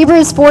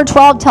 Hebrews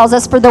 4:12 tells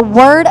us, for the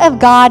word of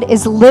God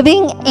is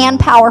living and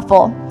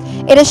powerful.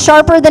 It is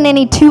sharper than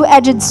any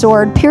two-edged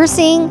sword,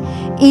 piercing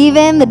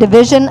even the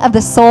division of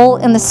the soul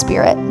and the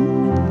spirit,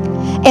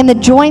 and the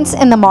joints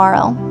and the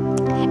marrow.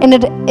 And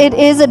it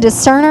is a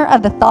discerner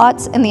of the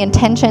thoughts and the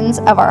intentions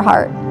of our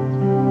heart.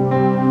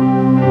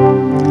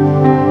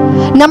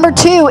 Number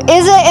 2,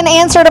 is it an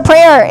answer to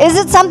prayer? Is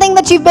it something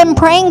that you've been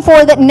praying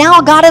for that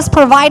now God has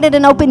provided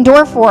an open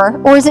door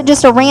for? Or is it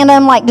just a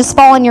random, like, just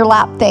fall in your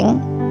lap thing?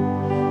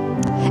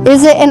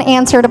 Is it an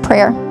answer to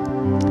prayer?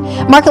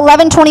 Mark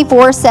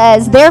 11:24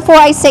 says, therefore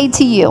I say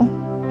to you,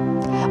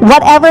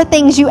 whatever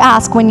things you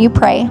ask when you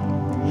pray,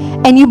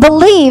 and you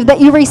believe that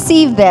you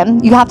receive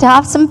them, you have to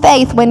have some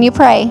faith when you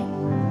pray,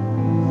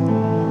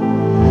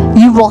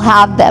 you will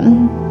have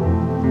them.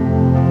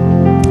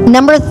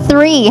 Number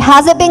 3,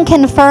 has it been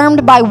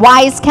confirmed by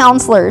wise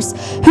counselors?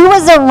 Who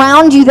is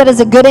around you that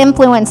is a good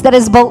influence,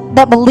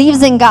 that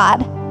believes in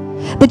God?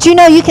 That you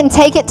know you can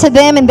take it to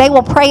them and they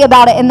will pray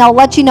about it and they'll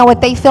let you know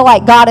what they feel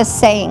like God is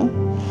saying.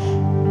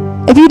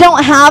 If you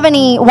don't have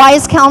any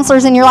wise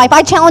counselors in your life,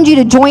 I challenge you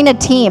to join a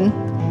team.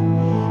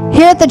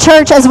 Here at the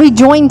church, as we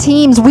join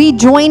teams, we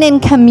join in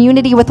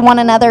community with one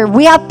another.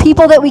 We have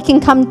people that we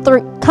can come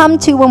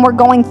to when we're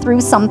going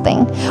through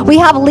something. We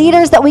have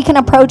leaders that we can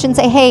approach and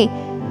say, hey,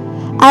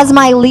 as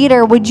my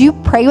leader, would you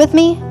pray with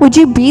me? Would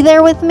you be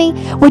there with me?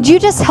 Would you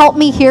just help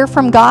me hear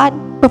from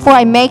God before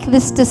I make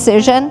this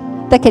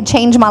decision that could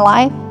change my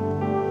life?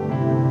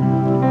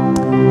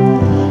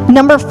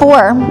 Number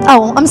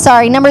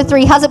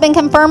 3, has it been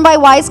confirmed by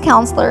wise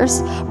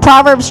counselors?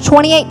 Proverbs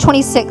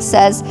 28:26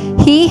 says,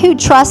 he who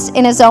trusts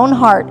in his own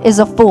heart is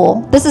a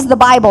fool. This is the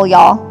Bible,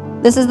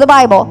 y'all. This is the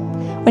Bible.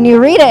 When you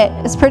read it,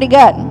 it's pretty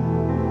good.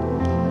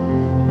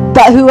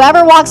 But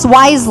whoever walks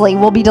wisely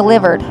will be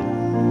delivered.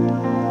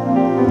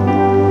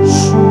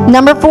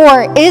 Number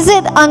 4, is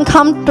it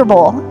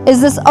uncomfortable? Is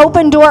this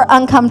open door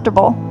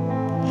uncomfortable?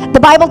 The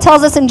Bible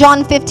tells us in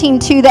John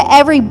 15:2 that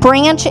every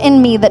branch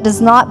in me that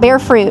does not bear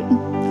fruit.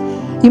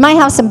 You might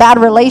have some bad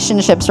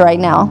relationships right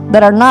now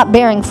that are not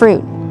bearing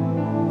fruit.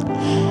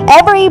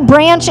 Every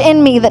branch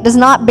in me that does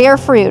not bear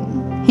fruit,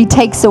 he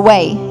takes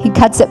away. He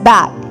cuts it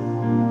back.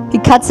 He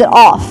cuts it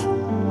off.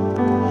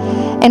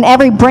 And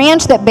every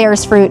branch that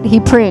bears fruit,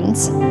 he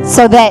prunes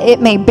so that it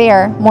may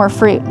bear more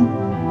fruit.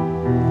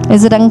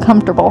 Is it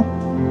uncomfortable?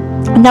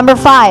 Number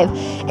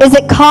 5, is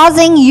it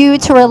causing you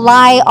to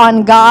rely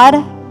on God?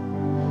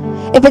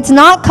 If it's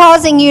not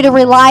causing you to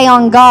rely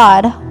on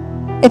God,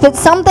 if it's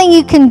something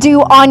you can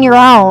do on your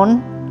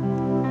own,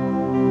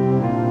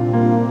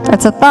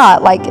 that's a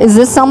thought. Like, is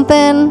this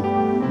something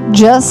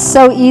just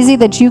so easy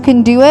that you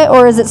can do it?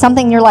 Or is it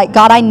something you're like,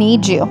 God, I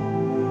need you.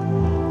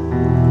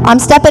 I'm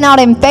stepping out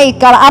in faith.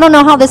 God, I don't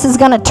know how this is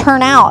going to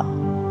turn out.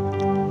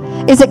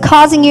 Is it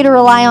causing you to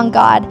rely on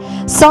God?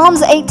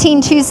 Psalms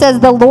 18:2 says,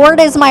 the Lord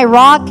is my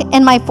rock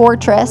and my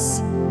fortress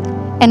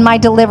and my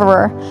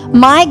deliverer.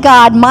 My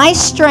God, my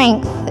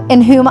strength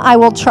in whom I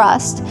will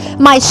trust.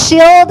 My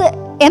shield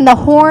and the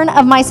horn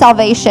of my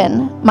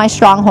salvation, my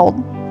stronghold.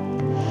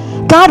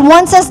 God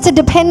wants us to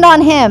depend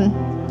on him.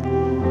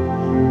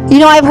 You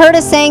know, I've heard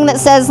a saying that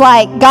says,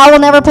 like, God will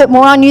never put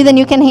more on you than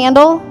you can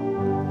handle.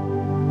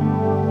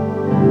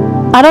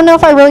 I don't know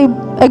if I really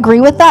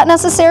agree with that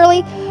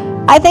necessarily.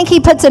 I think he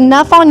puts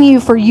enough on you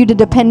for you to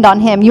depend on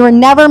him. You were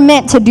never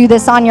meant to do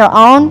this on your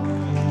own.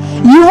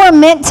 You were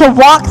meant to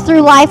walk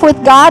through life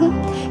with God.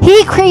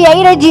 He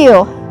created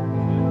you.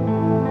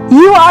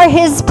 You are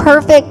his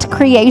perfect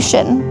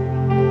creation.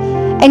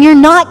 And you're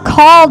not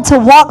called to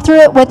walk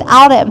through it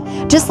without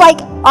him. Just like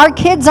our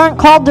kids aren't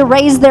called to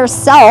raise their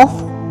self.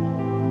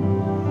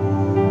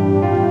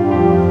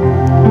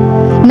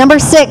 Number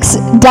 6,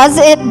 does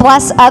it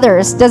bless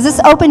others? Does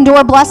this open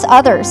door bless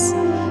others?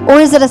 Or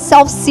is it a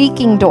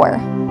self-seeking door?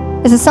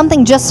 Is it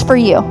something just for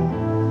you?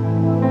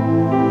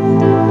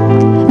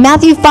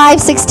 Matthew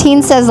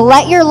 5:16 says,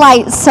 let your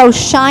light so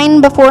shine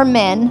before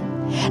men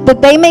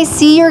that they may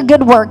see your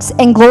good works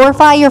and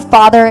glorify your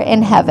Father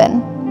in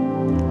heaven.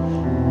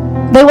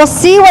 They will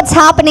see what's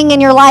happening in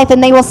your life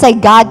and they will say,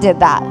 God did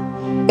that.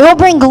 It will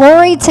bring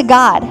glory to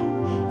God.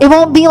 It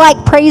won't be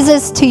like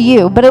praises to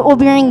you, but it will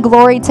bring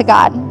glory to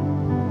God.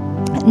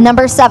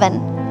 Number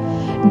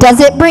 7, does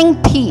it bring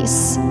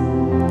peace?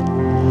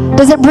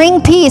 Does it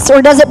bring peace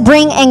or does it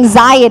bring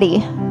anxiety?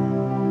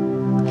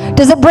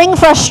 Does it bring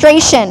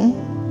frustration?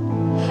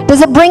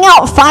 Does it bring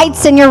out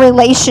fights in your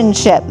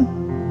relationship?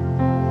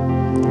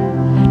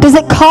 Does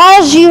it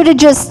cause you to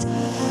just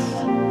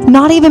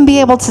not even be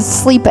able to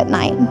sleep at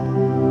night?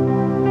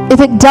 If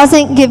it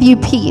doesn't give you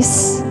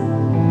peace,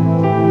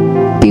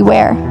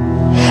 beware.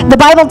 The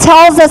Bible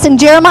tells us in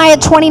Jeremiah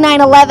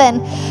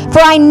 29:11, for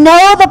I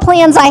know the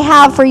plans I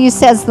have for you,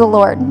 says the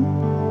Lord.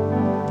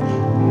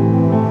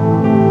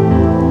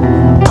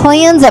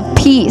 Plans of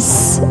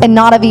peace and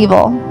not of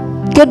evil.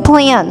 Good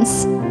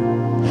plans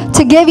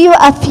to give you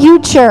a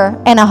future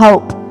and a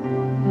hope.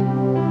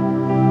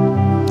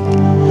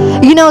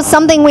 You know,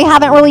 something we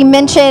haven't really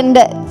mentioned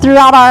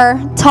throughout our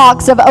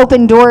talks of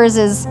open doors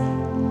is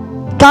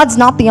God's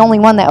not the only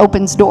one that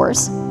opens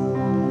doors.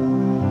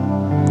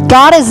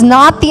 God is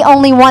not the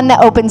only one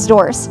that opens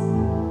doors.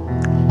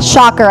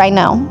 Shocker, I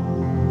know.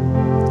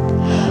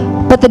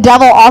 But the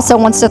devil also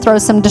wants to throw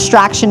some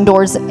distraction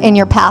doors in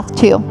your path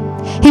too.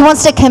 He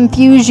wants to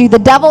confuse you. The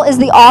devil is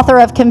the author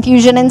of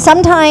confusion. And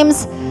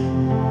sometimes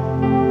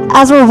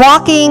as we're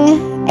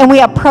walking and we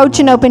approach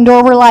an open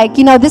door, we're like,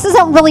 you know, this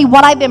isn't really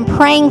what I've been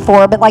praying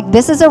for, but like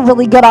this is a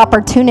really good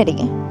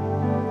opportunity.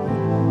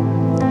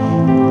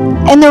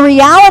 And the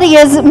reality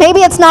is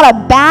maybe it's not a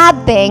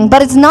bad thing,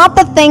 but it's not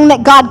the thing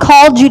that God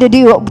called you to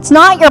do. It's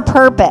not your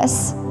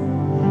purpose.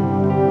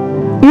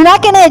 You're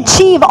not going to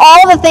achieve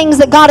all the things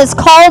that God has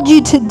called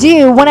you to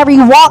do whenever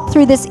you walk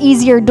through this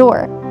easier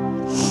door.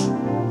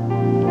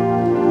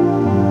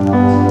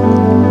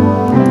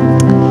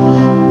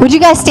 Would you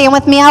guys stand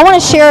with me? I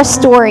want to share a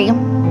story.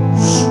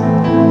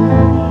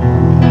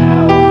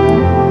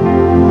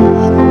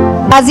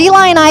 As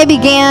Eli and I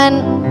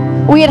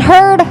began, we had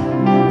heard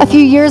a few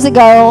years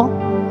ago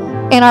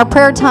in our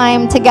prayer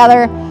time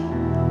together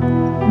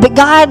that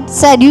God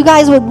said you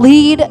guys would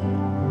lead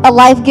a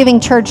life-giving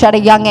church at a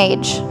young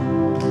age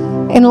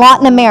in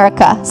Latin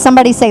America.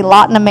 Somebody say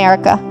Latin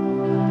America.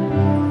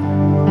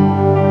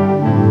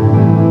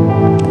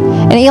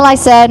 And Eli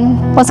said,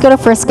 let's go to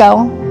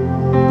Frisco.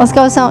 Let's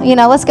go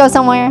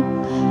somewhere.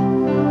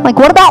 Like,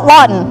 what about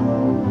Lawton?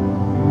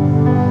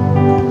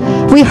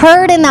 We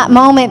heard in that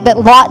moment that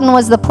Lawton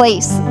was the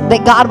place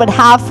that God would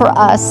have for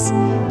us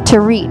to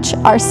reach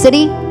our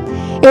city.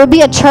 It would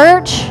be a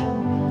church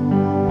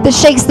that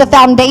shakes the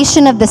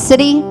foundation of the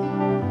city,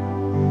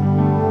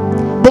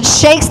 that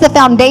shakes the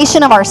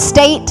foundation of our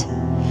state,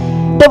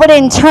 that would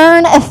in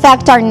turn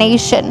affect our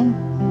nation.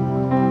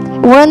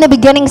 We're in the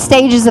beginning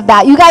stages of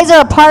that. You guys are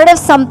a part of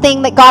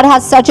something that God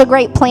has such a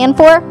great plan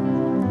for.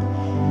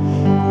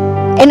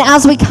 And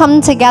as we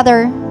come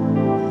together,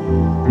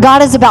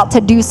 God is about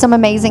to do some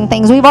amazing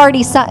things. We've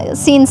already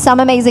seen some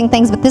amazing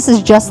things, but this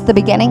is just the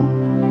beginning.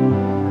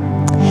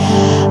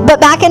 But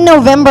back in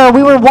November,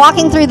 we were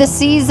walking through the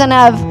season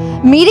of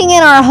meeting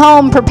in our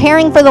home,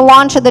 preparing for the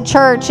launch of the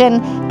church.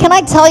 And can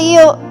I tell you,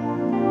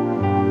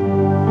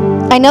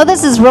 I know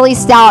this is really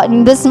stout,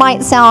 and this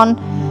might sound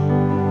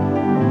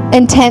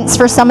intense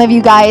for some of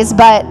you guys,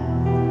 but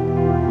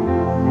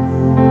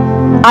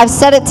I've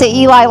said it to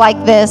Eli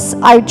like this.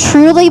 I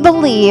truly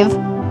believe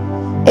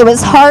it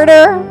was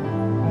harder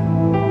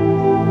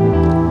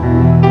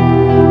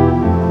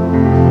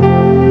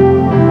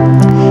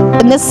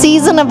in this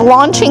season of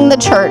launching the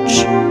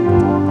church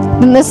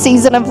than this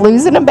season of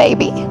losing a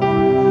baby.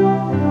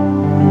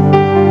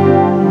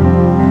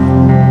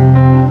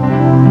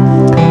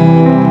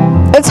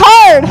 It's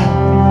hard.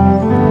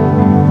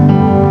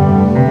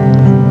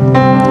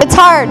 It's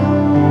hard.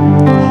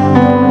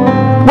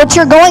 What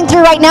you're going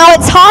through right now,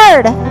 it's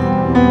hard.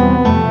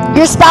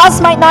 Your spouse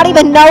might not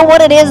even know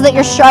what it is that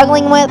you're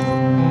struggling with.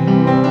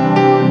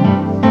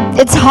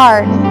 It's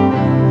hard.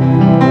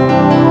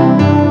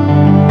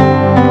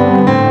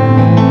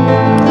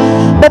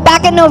 But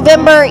back in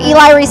November,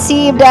 Eli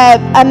received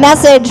a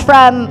message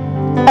from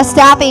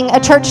a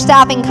church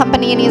staffing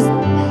company, and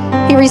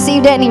he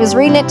received it and he was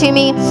reading it to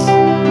me.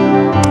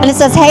 And it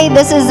says, hey,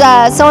 this is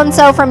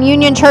so-and-so from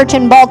Union Church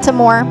in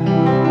Baltimore.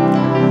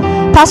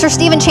 Pastor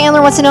Stephen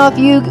Chandler wants to know if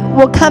you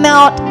will come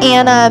out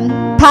and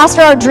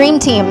pastor our dream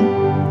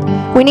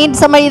team. We need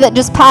somebody that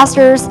just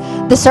pastors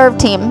the serve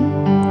team.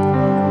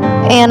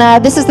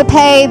 And this is the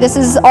pay, this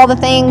is all the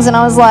things. And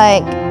I was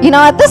like,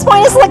 at this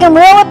point, it's looking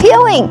real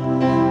appealing.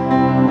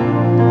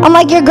 I'm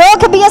like, your girl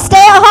could be a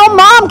stay-at-home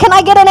mom. Can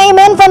I get an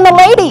amen from the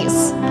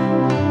ladies?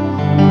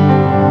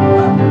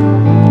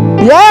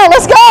 Yeah,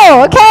 let's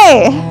go.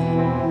 Okay.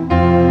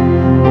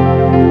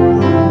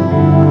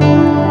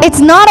 It's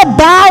not a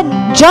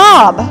bad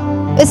job.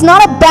 It's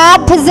not a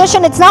bad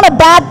position. It's not a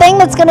bad thing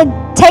that's going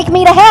to take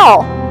me to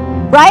hell,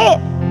 right?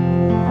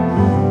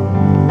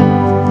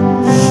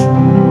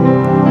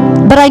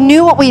 But I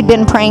knew what we'd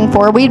been praying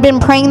for. We'd been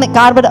praying that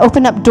God would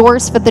open up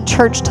doors for the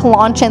church to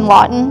launch in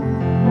Lawton.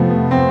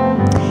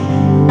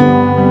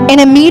 And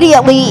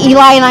immediately,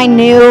 Eli and I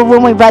knew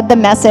when we read the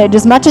message,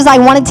 as much as I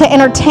wanted to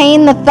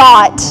entertain the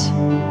thought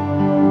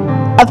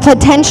of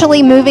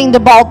potentially moving to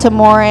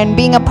Baltimore and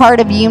being a part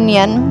of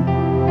Union,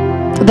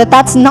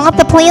 that's not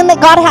the plan that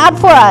God had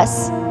for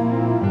us.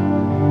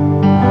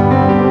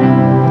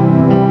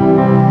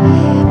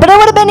 But it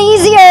would have been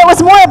easier. It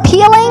was more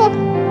appealing.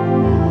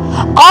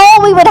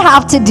 All we would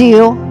have to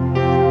do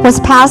was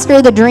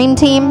pastor the dream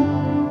team.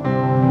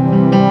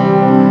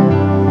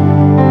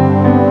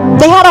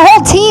 They had a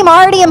whole team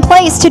already in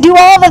place to do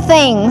all the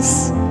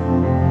things.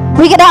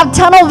 We could have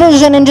tunnel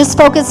vision and just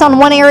focus on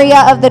one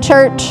area of the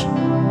church.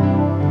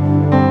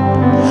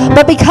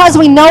 But because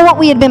we know what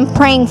we had been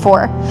praying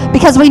for,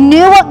 because we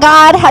knew what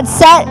God had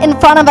set in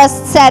front of us,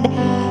 said,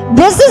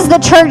 this is the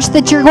church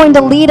that you're going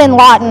to lead in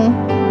Lawton,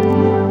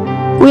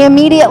 we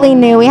immediately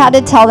knew. We had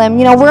to tell them,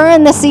 we're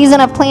in the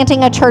season of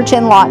planting a church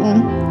in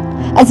Lawton.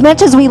 As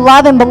much as we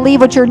love and believe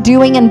what you're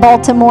doing in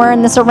Baltimore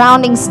and the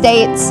surrounding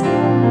states,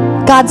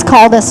 God's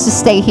called us to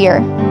stay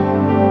here.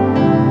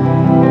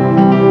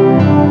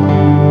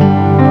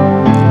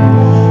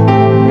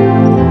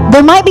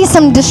 There might be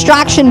some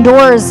distraction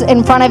doors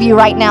in front of you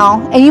right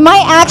now, and you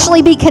might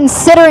actually be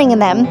considering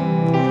them.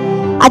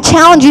 I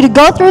challenge you to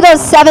go through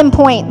those 7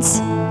 points.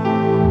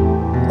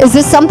 Is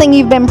this something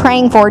you've been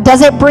praying for?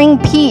 Does it bring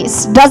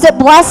peace? Does it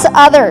bless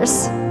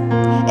others?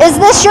 Is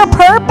this your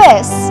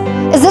purpose?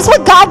 Is this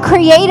what God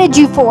created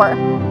you for?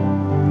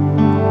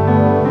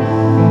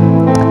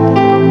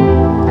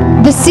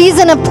 The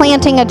season of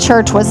planting a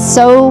church was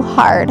so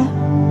hard.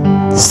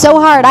 So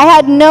hard. I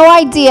had no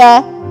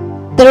idea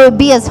that it would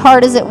be as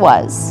hard as it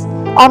was.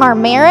 On our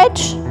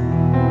marriage,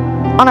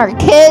 on our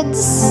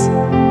kids,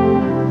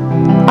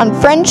 on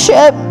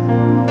friendship.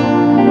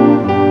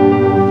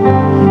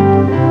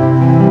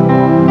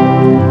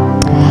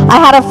 I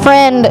had a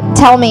friend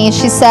tell me,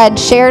 she said,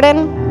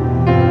 Sheridan,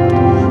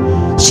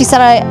 she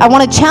said, I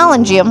want to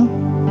challenge you.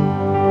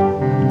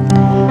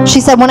 She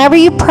said, whenever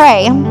you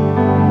pray,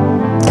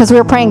 because we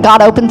were praying,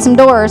 God, open some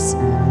doors.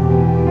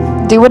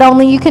 Do what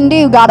only you can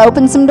do. God,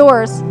 open some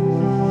doors.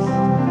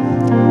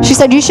 She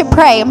said, you should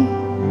pray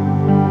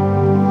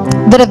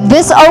that if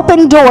this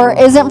open door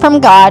isn't from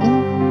God,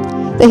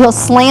 that he'll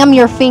slam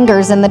your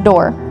fingers in the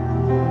door.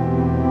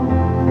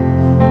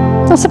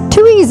 I said,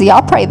 too easy.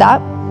 I'll pray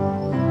that.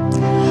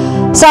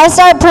 So I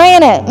started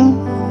praying it.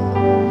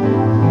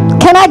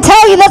 Can I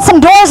tell you that some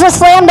doors were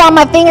slammed on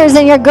my fingers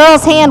and your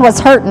girl's hand was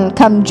hurting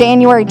come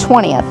January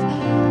 20th?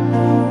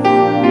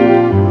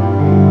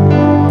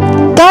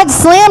 God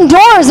slammed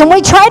doors, and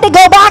we tried to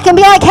go back and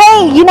be like,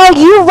 hey, you know,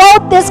 you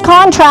wrote this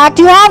contract.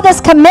 You have this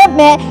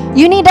commitment.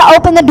 You need to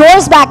open the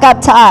doors back up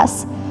to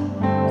us.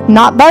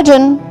 Not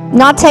budging,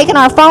 not taking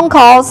our phone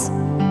calls,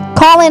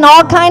 calling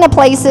all kind of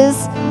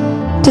places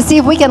to see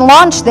if we can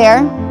launch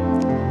there.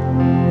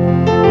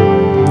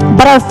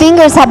 But our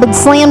fingers have been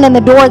slammed in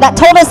the door. That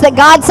told us that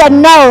God said,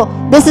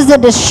 no, this is a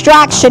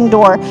distraction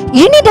door.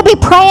 You need to be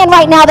praying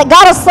right now that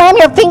God will slam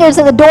your fingers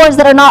in the doors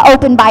that are not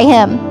opened by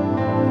him.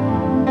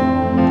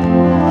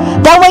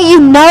 That way you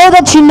know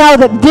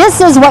that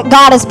this is what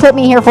God has put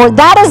me here for.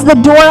 That is the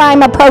door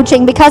I'm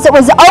approaching because it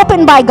was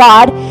opened by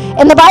God.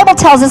 And the Bible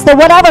tells us that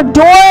whatever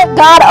door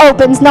God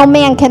opens, no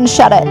man can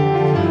shut it.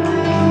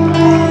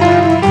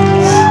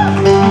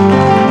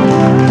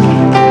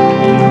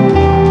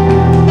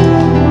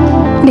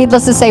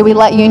 Needless to say, we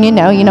let Union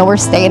know, we're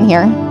staying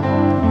here.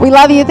 We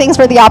love you. Thanks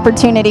for the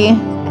opportunity.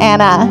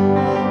 And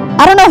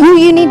I don't know who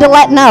you need to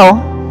let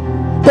know.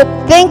 But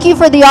thank you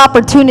for the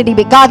opportunity,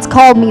 but God's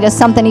called me to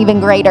something even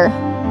greater.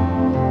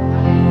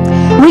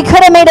 We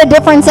could have made a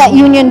difference at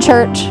Union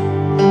Church,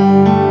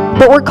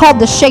 but we're called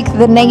to shake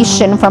the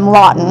nation from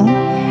Lawton.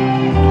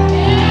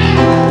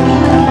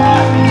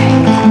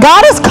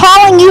 God is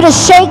calling you to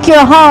shake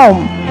your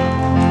home.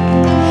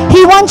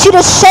 He wants you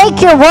to shake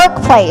your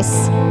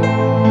workplace.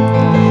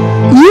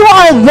 You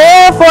are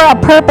there for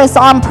a purpose,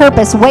 on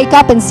purpose. Wake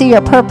up and see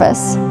your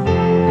purpose.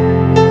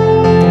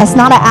 It's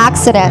not an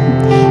accident.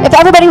 If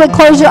everybody would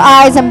close your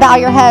eyes and bow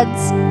your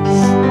heads.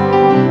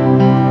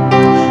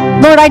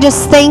 Lord, I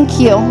just thank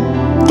you.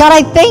 God,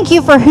 I thank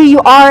you for who you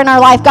are in our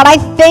life. God, I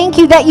thank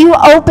you that you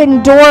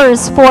open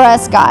doors for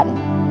us, God.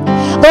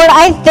 Lord,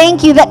 I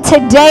thank you that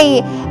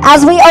today,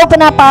 as we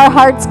open up our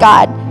hearts,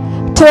 God,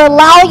 to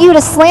allow you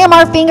to slam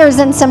our fingers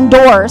in some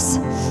doors,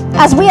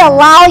 as we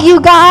allow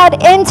you,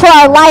 God, into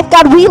our life,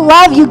 God, we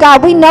love you,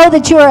 God. We know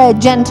that you are a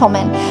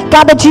gentleman.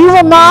 God, that you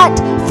will not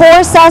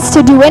force us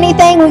to do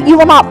anything. You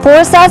will not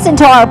force us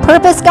into our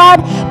purpose, God,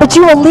 but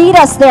you will lead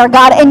us there,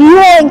 God, and you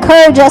will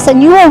encourage us,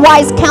 and you will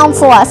wise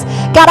counsel us.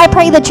 God, I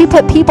pray that you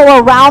put people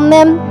around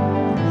them,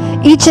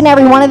 each and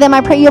every one of them.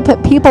 I pray you'll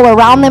put people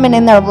around them and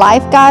in their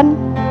life, God,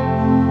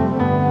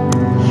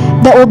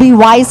 that will be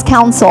wise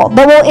counsel,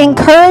 that will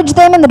encourage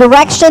them in the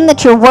direction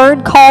that your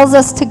word calls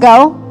us to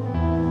go.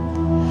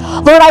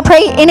 Lord, I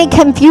pray any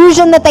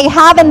confusion that they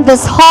have in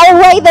this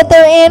hallway that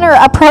they're in or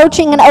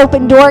approaching an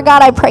open door,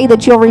 God, I pray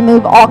that you'll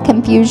remove all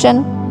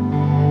confusion.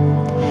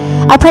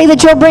 I pray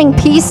that you'll bring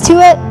peace to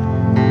it.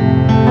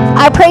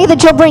 I pray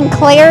that you'll bring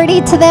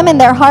clarity to them in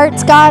their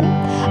hearts, God.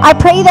 I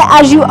pray that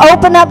as you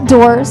open up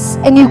doors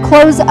and you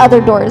close other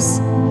doors,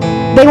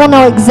 they will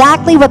know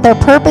exactly what their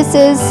purpose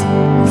is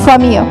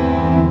from you.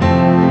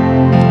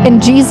 In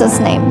Jesus'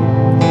 name,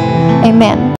 amen.